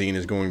magazine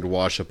is going to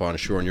wash up on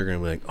shore, and you're going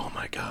to be like, "Oh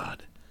my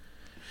god,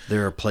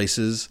 there are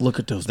places. Look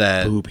at those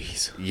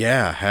boobies.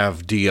 Yeah,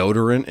 have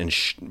deodorant and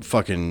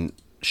fucking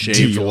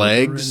shaved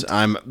legs.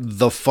 I'm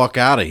the fuck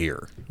out of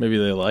here." Maybe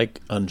they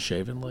like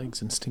unshaven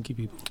legs and stinky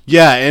people.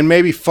 Yeah, and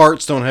maybe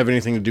farts don't have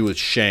anything to do with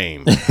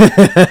shame.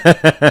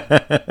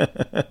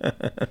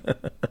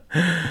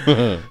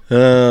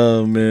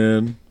 Oh,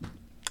 man.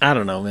 I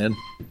don't know, man.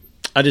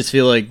 I just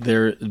feel like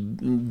they're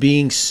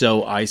being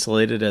so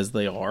isolated as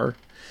they are.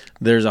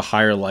 There's a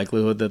higher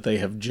likelihood that they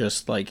have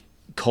just, like,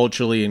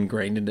 culturally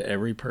ingrained into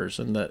every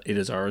person that it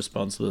is our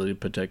responsibility to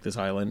protect this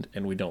island,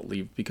 and we don't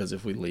leave because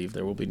if we leave,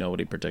 there will be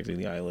nobody protecting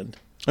the island.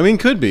 I mean,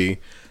 could be.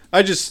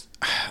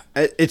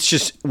 It's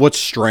just, what's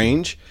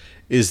strange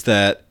is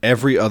that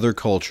every other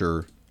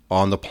culture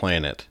on the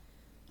planet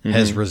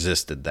has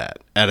resisted that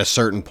at a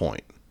certain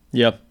point.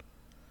 Yep.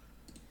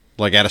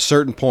 Like, at a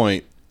certain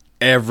point,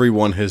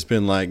 everyone has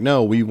been like,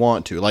 no, we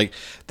want to. Like,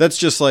 that's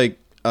just like,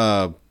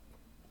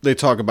 they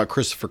talk about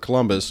Christopher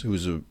Columbus,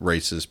 who's a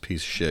racist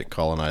piece of shit,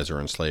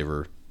 colonizer,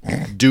 enslaver.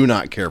 Do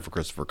not care for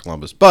Christopher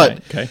Columbus.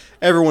 But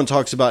everyone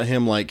talks about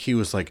him like he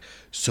was like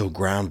so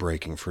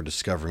groundbreaking for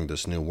discovering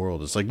this new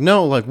world. It's like,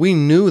 no, like we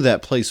knew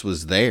that place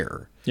was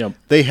there. Yep.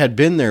 They had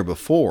been there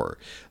before.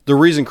 The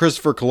reason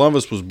Christopher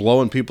Columbus was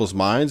blowing people's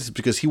minds is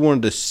because he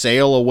wanted to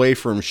sail away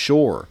from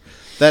shore.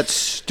 That's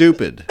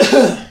stupid.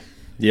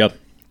 Yep.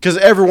 Because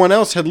everyone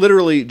else had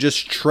literally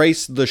just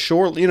traced the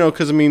shore, you know,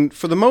 because, I mean,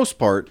 for the most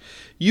part,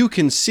 you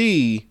can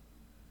see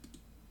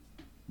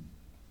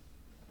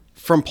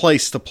from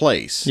place to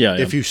place. Yeah.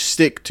 If you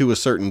stick to a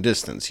certain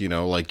distance, you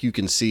know, like you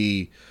can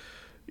see,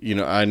 you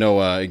know, I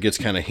know it gets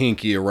kind of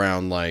hinky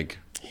around like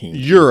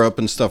Europe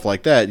and stuff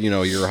like that. You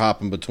know, you're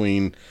hopping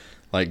between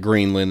like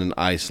Greenland and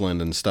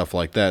Iceland and stuff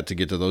like that to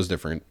get to those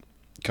different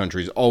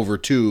countries over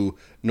to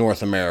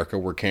North America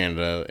where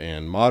Canada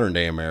and modern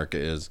day America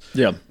is.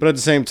 Yeah. But at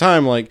the same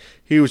time, like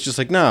he was just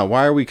like, nah,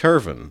 why are we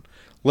curving?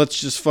 Let's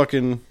just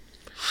fucking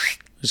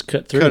just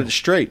cut through. Cut it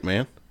straight,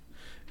 man.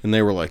 And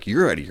they were like,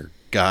 you're out of your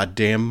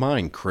goddamn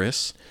mind,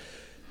 Chris.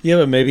 Yeah,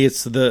 but maybe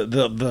it's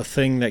the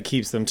thing that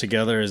keeps them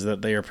together is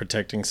that they are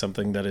protecting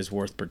something that is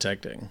worth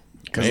protecting.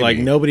 Because like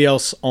nobody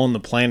else on the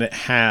planet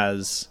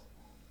has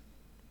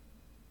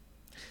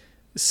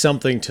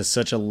something to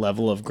such a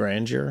level of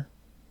grandeur,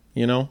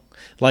 you know?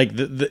 Like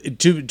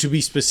to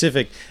be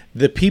specific,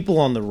 the people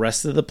on the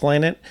rest of the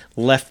planet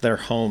left their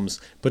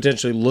homes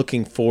potentially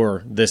looking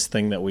for this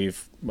thing that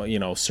we've, you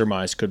know,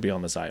 surmised could be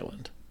on this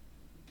island.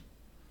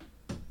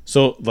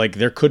 So, like,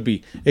 it could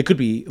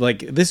be, like,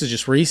 this is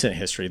just recent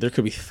history. There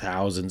could be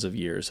thousands of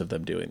years of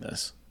them doing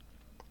this.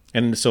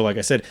 And so, like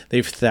I said, they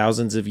have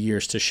thousands of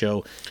years to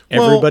show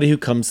everybody who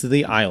comes to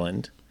the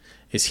island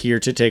is here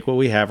to take what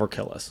we have or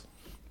kill us.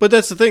 But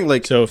that's the thing.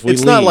 Like, so if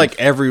it's not like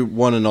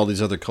everyone in all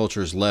these other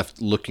cultures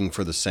left looking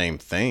for the same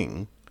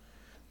thing.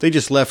 They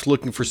just left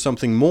looking for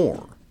something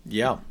more.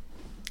 Yeah.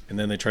 And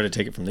then they try to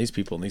take it from these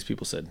people, and these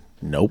people said,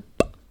 nope.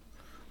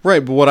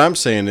 Right, but what I'm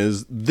saying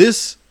is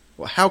this...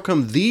 How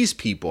come these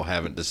people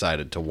haven't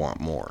decided to want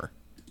more?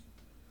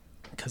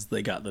 Because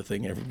they got the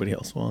thing everybody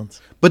else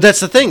wants. But that's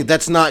the thing.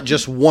 That's not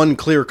just one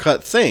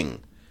clear-cut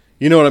thing.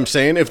 You know what I'm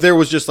saying? If there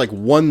was just like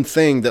one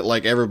thing that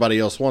like everybody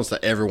else wants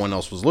that everyone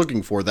else was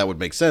looking for, that would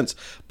make sense.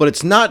 But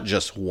it's not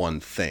just one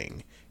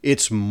thing.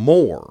 It's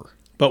more.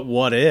 But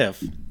what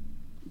if,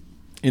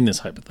 in this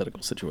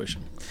hypothetical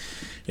situation,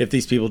 if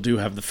these people do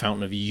have the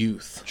Fountain of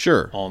Youth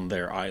Sure. on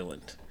their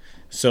island.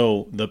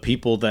 So the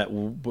people that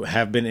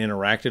have been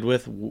interacted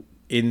with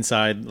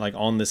inside, like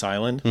on this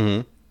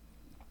island,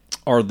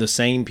 are the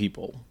same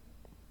people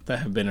that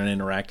have been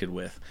interacted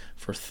with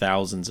for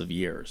thousands of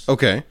years.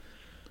 Okay.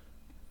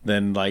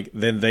 Then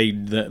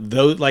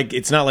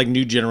it's not like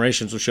new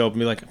generations will show up and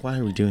be like, why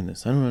are we doing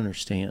this? I don't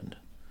understand.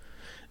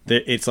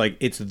 It's like,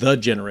 it's the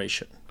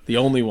generation, the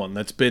only one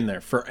that's been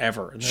there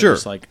forever. And they're Sure.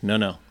 just like,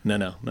 no.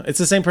 It's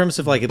the same premise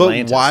of like But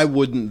Atlantis. why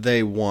wouldn't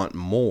they want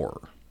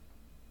more?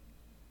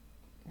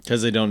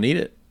 Because they don't need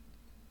it.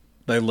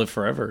 They live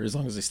forever as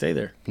long as they stay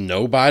there.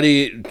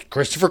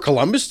 Christopher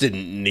Columbus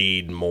didn't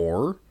need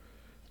more.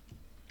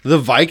 The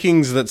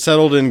Vikings that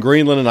settled in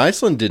Greenland and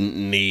Iceland didn't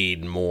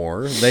need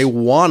more. They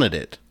wanted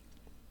it.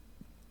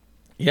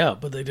 Yeah,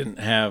 but they didn't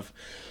have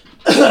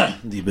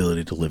the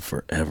ability to live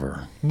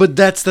forever. But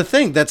that's the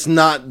thing. That's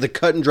not the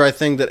cut and dry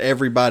thing that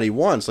everybody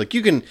wants. Like,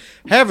 you can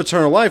have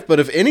eternal life, but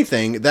if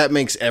anything, that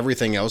makes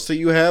everything else that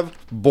you have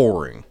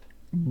boring.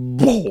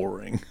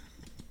 Boring.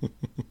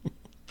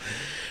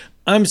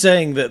 I'm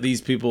saying that these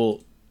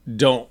people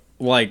don't,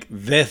 like,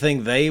 the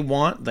thing they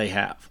want, they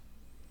have.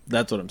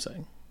 That's what I'm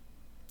saying.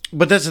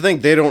 But that's the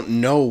thing. They don't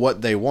know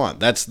what they want.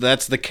 That's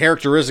the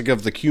characteristic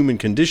of the human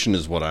condition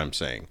is what I'm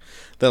saying.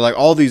 That, like,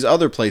 all these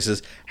other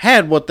places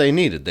had what they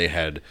needed. They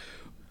had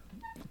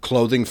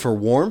clothing for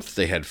warmth.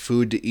 They had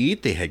food to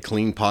eat. They had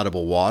clean,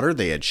 potable water.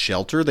 They had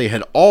shelter. They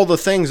had all the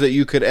things that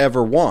you could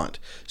ever want.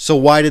 So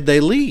why did they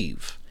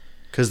leave?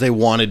 Because they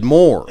wanted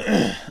more.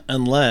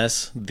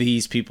 Unless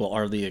these people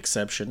are the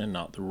exception and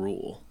not the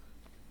rule.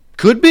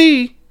 Could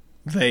be.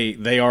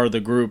 They are the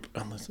group,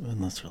 unless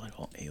they're like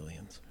all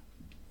aliens.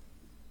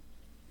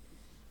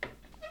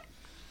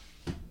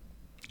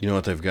 You know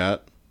what they've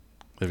got?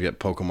 They've got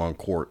Pokemon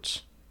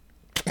Quartz.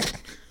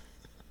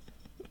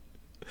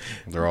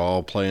 They're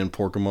all playing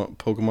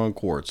Pokemon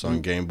Quartz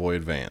on Game Boy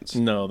Advance.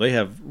 No, they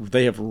have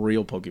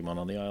real Pokemon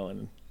on the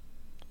island,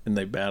 and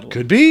they battle.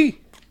 Could be.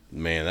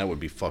 Man, that would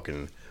be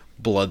fucking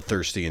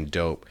bloodthirsty and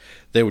dope.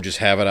 They would just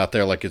have it out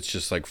there like it's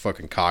just like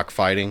fucking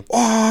cockfighting.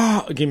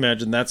 Oh, can you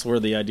imagine? That's where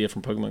the idea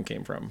from Pokemon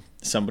came from.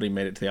 Somebody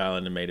made it to the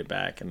island and made it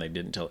back, and they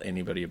didn't tell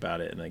anybody about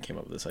it, and they came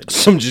up with this idea.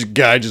 Some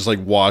guy just like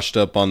washed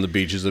up on the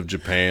beaches of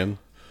Japan.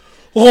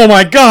 Oh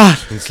my god!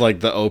 It's like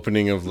the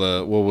opening of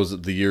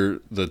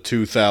the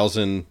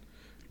 2000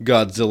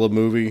 Godzilla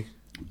movie,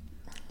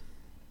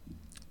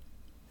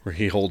 where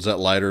he holds that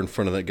lighter in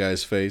front of that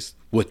guy's face.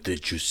 What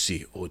did you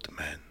see, old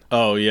man?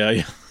 Oh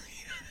yeah.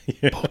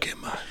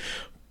 Pokemon.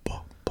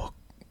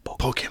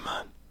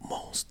 Pokemon.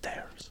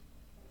 Monsters.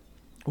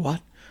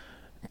 What?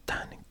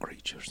 Tiny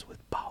creatures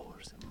with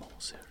powers and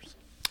monsters.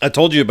 I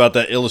told you about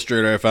that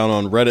illustrator I found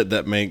on Reddit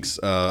that makes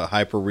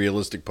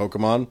hyper-realistic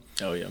Pokemon.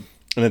 Oh, yeah.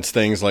 And it's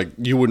things like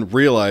you wouldn't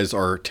realize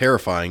are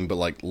terrifying, but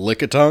like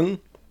Lickitung.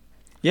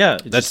 Yeah.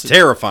 That's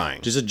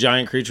terrifying. Just a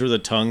giant creature with a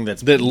tongue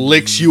that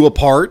licks you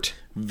apart.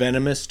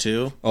 Venomous,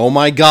 too. Oh,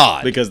 my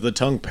God. Because the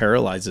tongue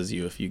paralyzes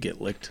you if you get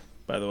licked,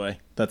 by the way.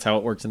 That's how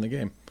it works in the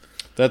game.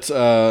 That's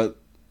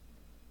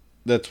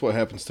what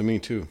happens to me,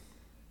 too.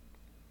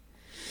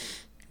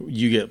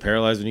 You get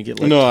paralyzed when you get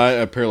licked? No,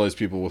 I paralyze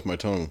people with my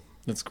tongue.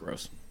 That's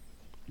gross.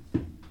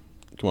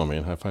 Come on,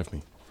 man. High five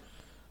me.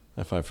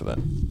 High five for that.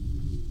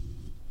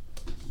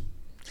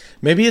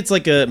 Maybe it's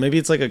like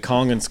a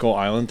Kong and Skull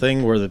Island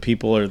thing where the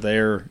people are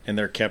there and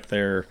they're kept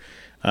there,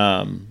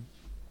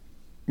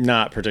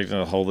 not protecting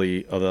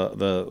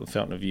the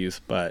Fountain of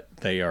Youth, but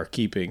they are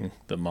keeping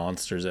the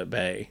monsters at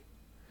bay.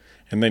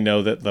 And they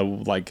know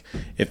that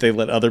if they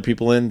let other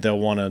people in, they'll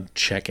want to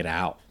check it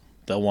out.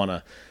 They'll want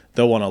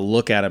to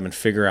look at them and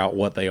figure out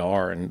what they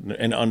are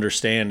and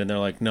understand. And they're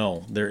like,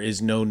 no, there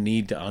is no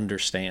need to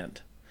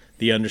understand.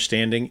 The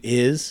understanding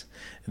is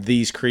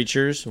these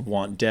creatures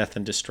want death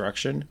and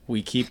destruction.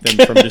 We keep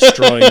them from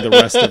destroying the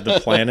rest of the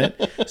planet,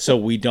 so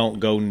we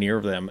don't go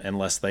near them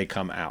unless they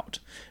come out.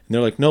 And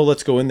they're like, no,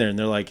 let's go in there. And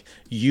they're like,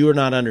 you're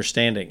not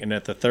understanding. And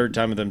at the third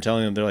time of them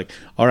telling them, they're like,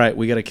 all right,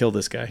 we got to kill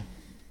this guy.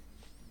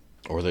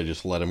 Or they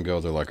just let him go.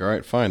 They're like, all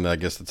right, fine. I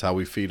guess that's how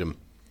we feed him.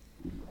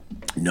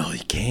 No,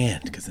 you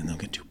can't, because then they'll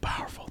get too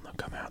powerful and they'll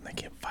come out and they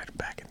can't fight him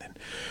back, and then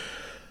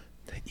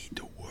they eat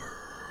the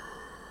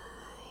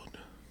world.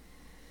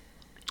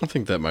 I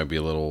think that might be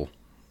a little...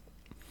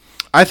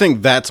 I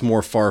think that's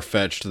more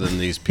far-fetched than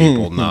these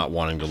people not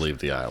wanting to leave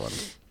the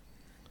island.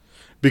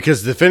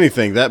 Because if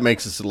anything, that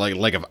makes us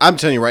like if, I'm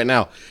telling you right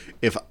now,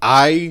 if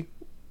I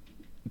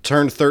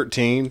turned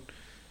 13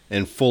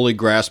 and fully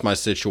grasp my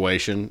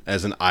situation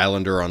as an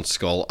islander on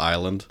Skull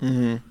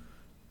Island,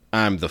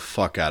 I'm the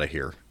fuck out of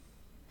here.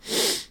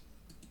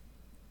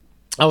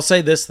 I'll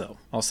say this, though.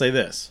 I'll say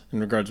this in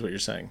regards to what you're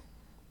saying.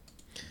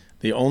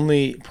 The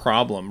only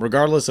problem,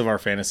 regardless of our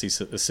fantasy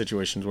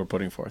situations we're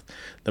putting forth,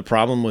 the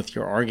problem with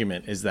your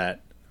argument is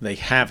that they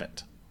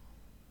haven't.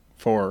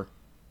 For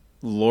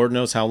Lord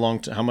knows how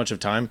much of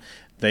time,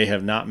 they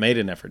have not made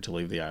an effort to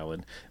leave the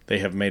island. They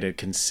have made a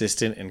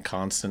consistent and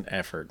constant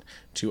effort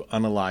to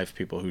unalive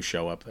people who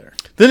show up there.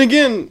 Then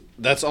again,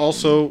 that's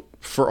also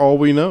for all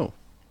we know.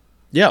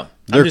 Yeah.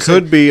 There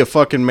could be a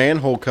fucking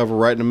manhole cover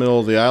right in the middle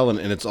of the island,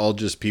 and it's all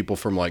just people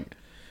from, like,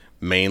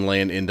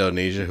 mainland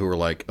Indonesia who are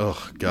like,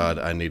 oh, God,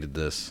 I needed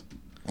this.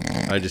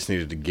 I just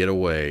needed to get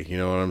away. You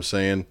know what I'm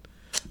saying?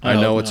 I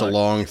know it's a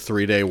long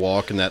 3-day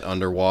walk in that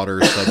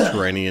underwater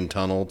subterranean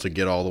tunnel to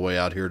get all the way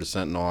out here to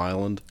Sentinel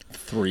Island.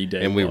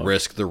 3-day And we walk.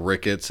 risk the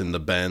rickets and the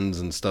bends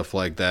and stuff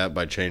like that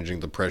by changing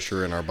the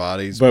pressure in our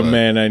bodies. But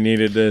man, I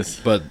needed this.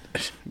 But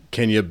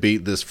can you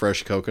beat this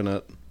fresh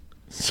coconut?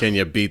 Can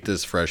you beat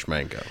this fresh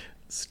mango?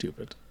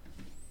 Stupid.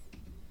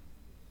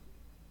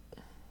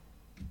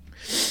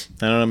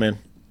 I don't know, man.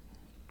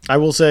 I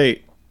will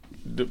say,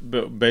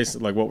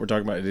 based like what we're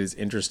talking about, it is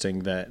interesting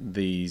that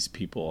these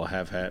people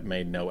have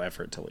made no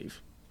effort to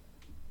leave.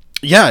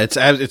 Yeah,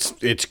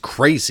 it's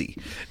crazy.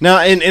 Now,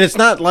 and it's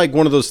not like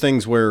one of those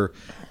things where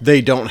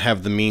they don't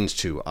have the means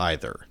to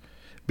either,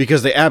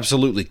 because they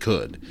absolutely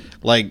could.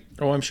 Like,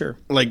 oh, I'm sure.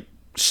 Like,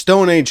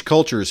 Stone Age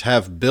cultures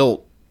have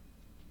built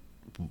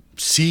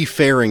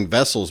seafaring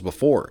vessels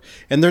before,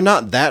 and they're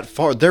not that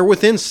far. They're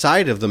within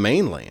sight of the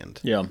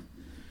mainland. Yeah.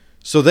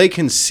 So they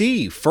can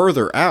see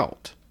further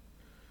out.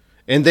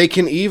 And they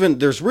can even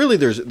there's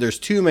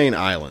two main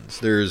islands.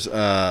 There's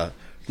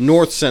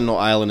North Sentinel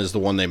Island is the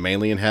one they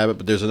mainly inhabit,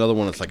 but there's another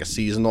one that's like a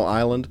seasonal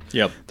island.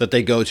 Yep. That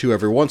they go to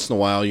every once in a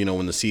while, you know,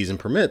 when the season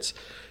permits.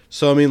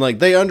 So I mean, like,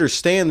 they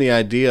understand the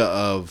idea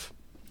of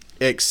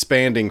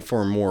expanding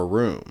for more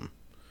room.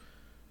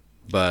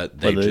 But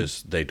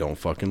they don't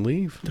fucking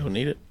leave. Don't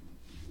need it.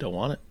 Don't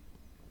want it.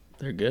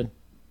 They're good.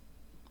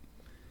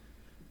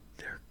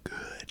 They're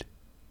good.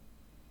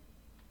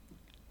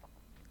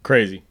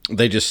 Crazy.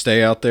 They just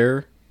stay out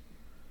there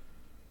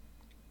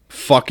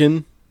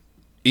fucking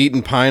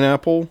eating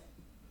pineapple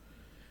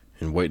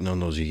and waiting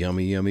on those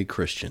yummy, yummy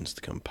Christians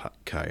to come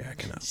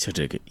kayaking up. So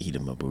they could eat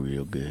them up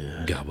real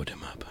good. Gobble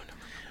them up.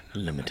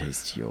 Let me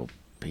taste your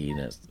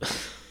penis.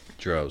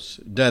 Gross.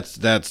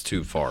 That's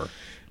too far.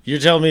 You're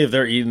telling me if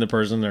they're eating the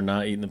person, they're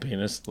not eating the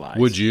penis? Lies.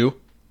 Would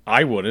you?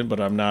 I wouldn't,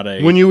 but I'm not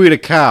a... When you eat a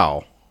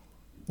cow,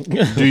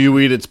 do you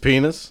eat its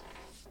penis?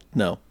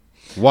 No.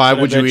 Why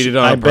would you eat it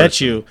on a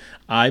person?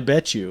 I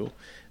bet you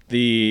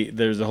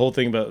there's a whole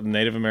thing about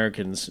Native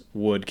Americans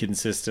would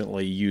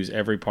consistently use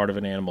every part of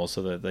an animal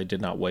so that they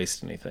did not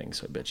waste anything.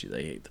 So I bet you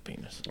they ate the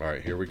penis. All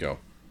right, here we go.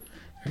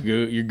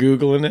 You're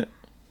Googling it?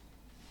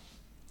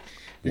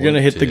 You're going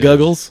to hit the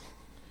Googles?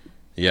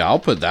 Yeah, I'll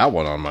put that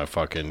one on my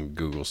fucking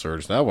Google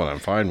search. That one I'm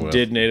fine with.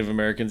 Did Native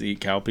Americans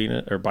eat cow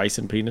penis or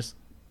bison penis?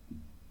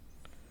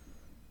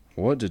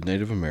 What did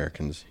Native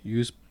Americans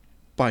use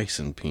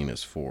bison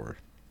penis for?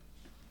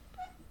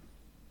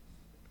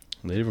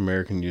 Native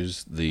Americans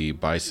used the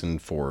bison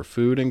for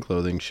food and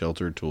clothing,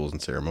 shelter, tools,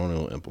 and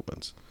ceremonial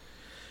implements.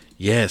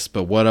 Yes,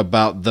 but what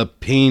about the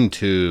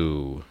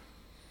peen-too?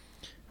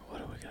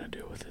 What are we going to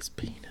do with this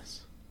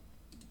penis?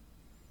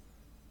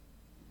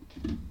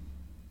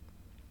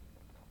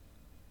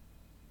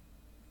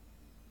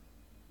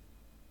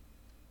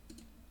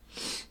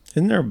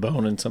 Isn't there a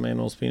bone in some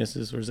animals'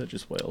 penises, or is that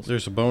just whales?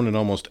 There's a bone in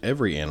almost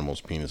every animal's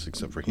penis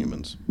except for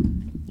humans.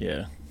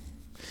 Yeah.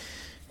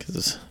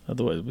 Because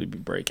otherwise we'd be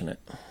breaking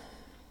it.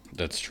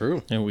 That's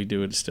true. And we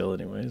do it still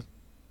anyways.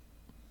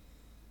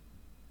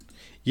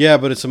 Yeah,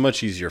 but it's a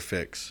much easier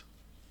fix.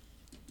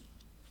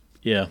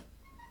 Yeah.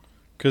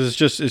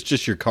 Because it's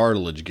just your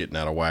cartilage getting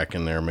out of whack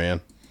in there,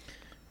 man.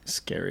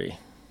 Scary.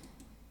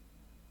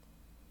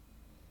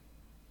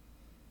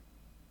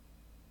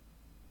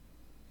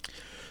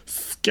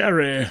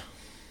 Scary.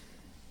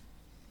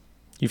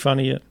 You found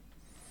it yet?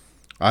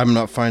 I'm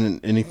not finding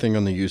anything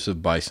on the use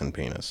of bison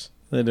penis.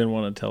 They didn't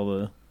want to tell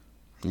the...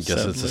 I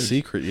guess it's a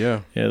secret,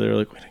 yeah. Yeah, they were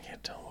like, we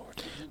can't tell what we're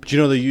doing. But you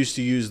know, they used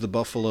to use the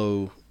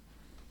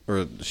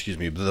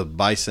the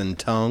bison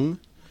tongue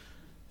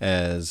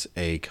as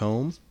a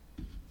comb.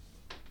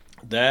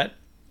 That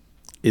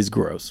is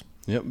gross.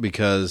 Yep,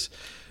 because...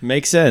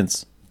 Makes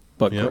sense,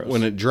 but gross.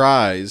 When it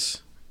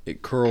dries,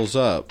 it curls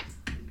up,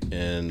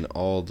 and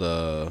all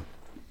the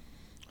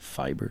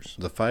fibers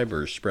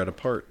spread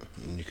apart,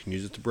 and you can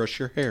use it to brush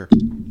your hair.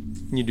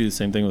 You do the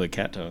same thing with a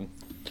cat tongue.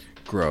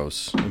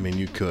 Gross. I mean,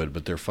 you could,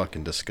 but they're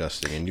fucking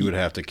disgusting, and you would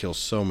have to kill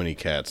so many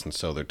cats and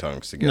sew their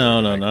tongues together.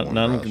 No,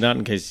 not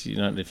in case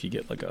not if you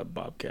get like a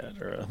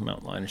bobcat or a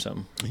mountain lion or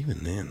something. Even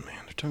then,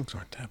 man, their tongues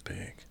aren't that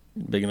big.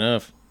 Big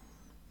enough.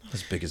 Not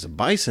as big as a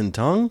bison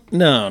tongue?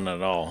 No, not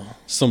at all.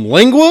 Some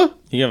lingua?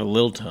 You have a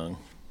little tongue.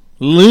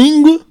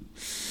 Lingua?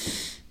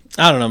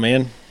 I don't know,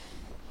 man.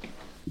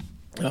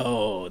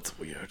 Oh, it's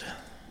weird.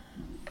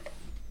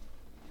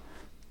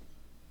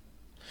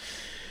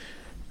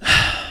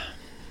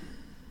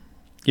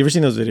 You ever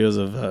seen those videos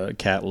of a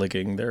cat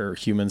licking their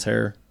human's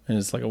hair? And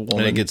it's like a woman.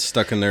 And it gets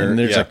stuck in there. And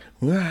they're just like,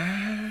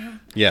 wah.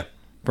 Yeah.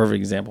 Perfect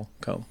example.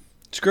 Comb.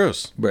 It's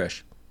gross.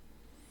 Brush.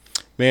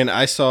 Man,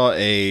 I saw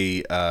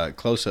a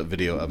close-up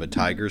video of a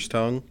tiger's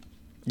tongue.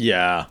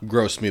 Yeah.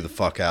 Grossed me the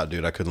fuck out,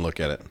 dude. I couldn't look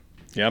at it.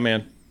 Yeah,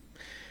 man.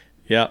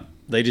 Yeah.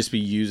 They just be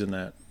using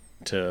that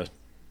to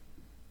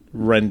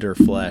render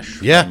flesh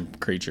from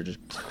creature. Just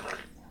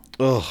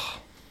ugh.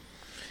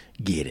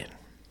 get it.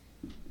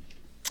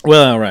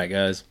 Well, all right,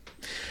 guys.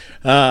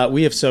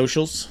 We have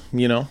socials,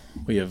 you know.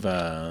 We have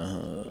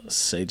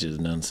Sage's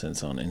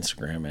Nonsense on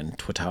Instagram and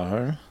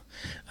Twitter.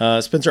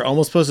 Spencer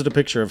almost posted a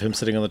picture of him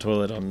sitting on the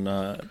toilet on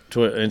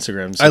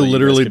Instagram. So I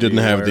literally didn't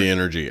have the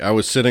energy. I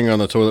was sitting on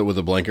the toilet with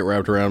a blanket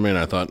wrapped around me, and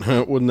I thought,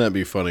 wouldn't that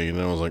be funny?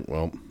 And I was like,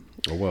 well,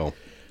 oh well.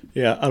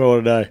 Yeah, I don't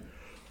want to die.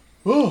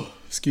 Oh,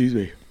 excuse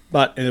me.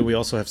 But and then we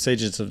also have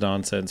Sages of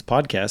Nonsense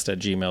podcast at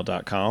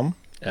gmail.com.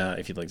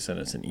 If you'd like to send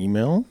us an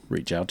email,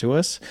 reach out to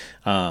us.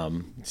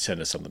 Send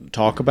us something to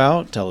talk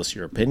about. Tell us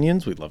your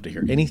opinions. We'd love to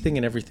hear anything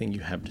and everything you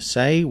have to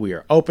say. We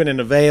are open and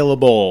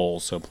available,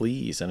 so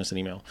please send us an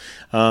email.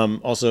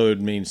 Also, it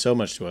would mean so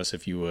much to us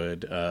if you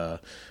would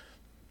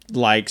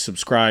like,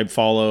 subscribe,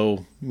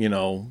 follow,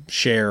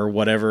 share,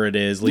 whatever it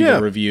is. Leave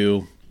a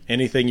review.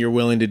 Anything you're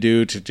willing to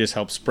do to just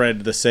help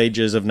spread the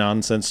Sages of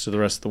Nonsense to the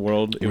rest of the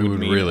world. We would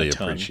really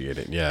appreciate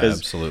it. Yeah,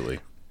 absolutely.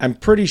 I'm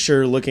pretty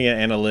sure looking at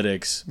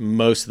analytics,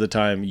 most of the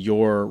time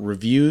your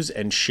reviews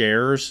and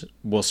shares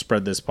will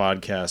spread this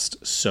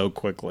podcast so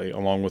quickly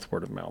along with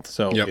word of mouth.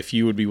 So if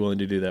you would be willing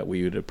to do that,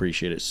 we would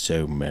appreciate it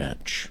so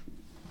much.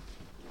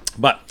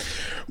 But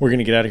we're going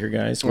to get out of here,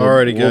 guys.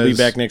 Alrighty, guys. We'll be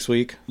back next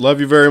week.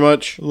 Love you very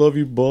much. Love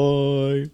you. Bye.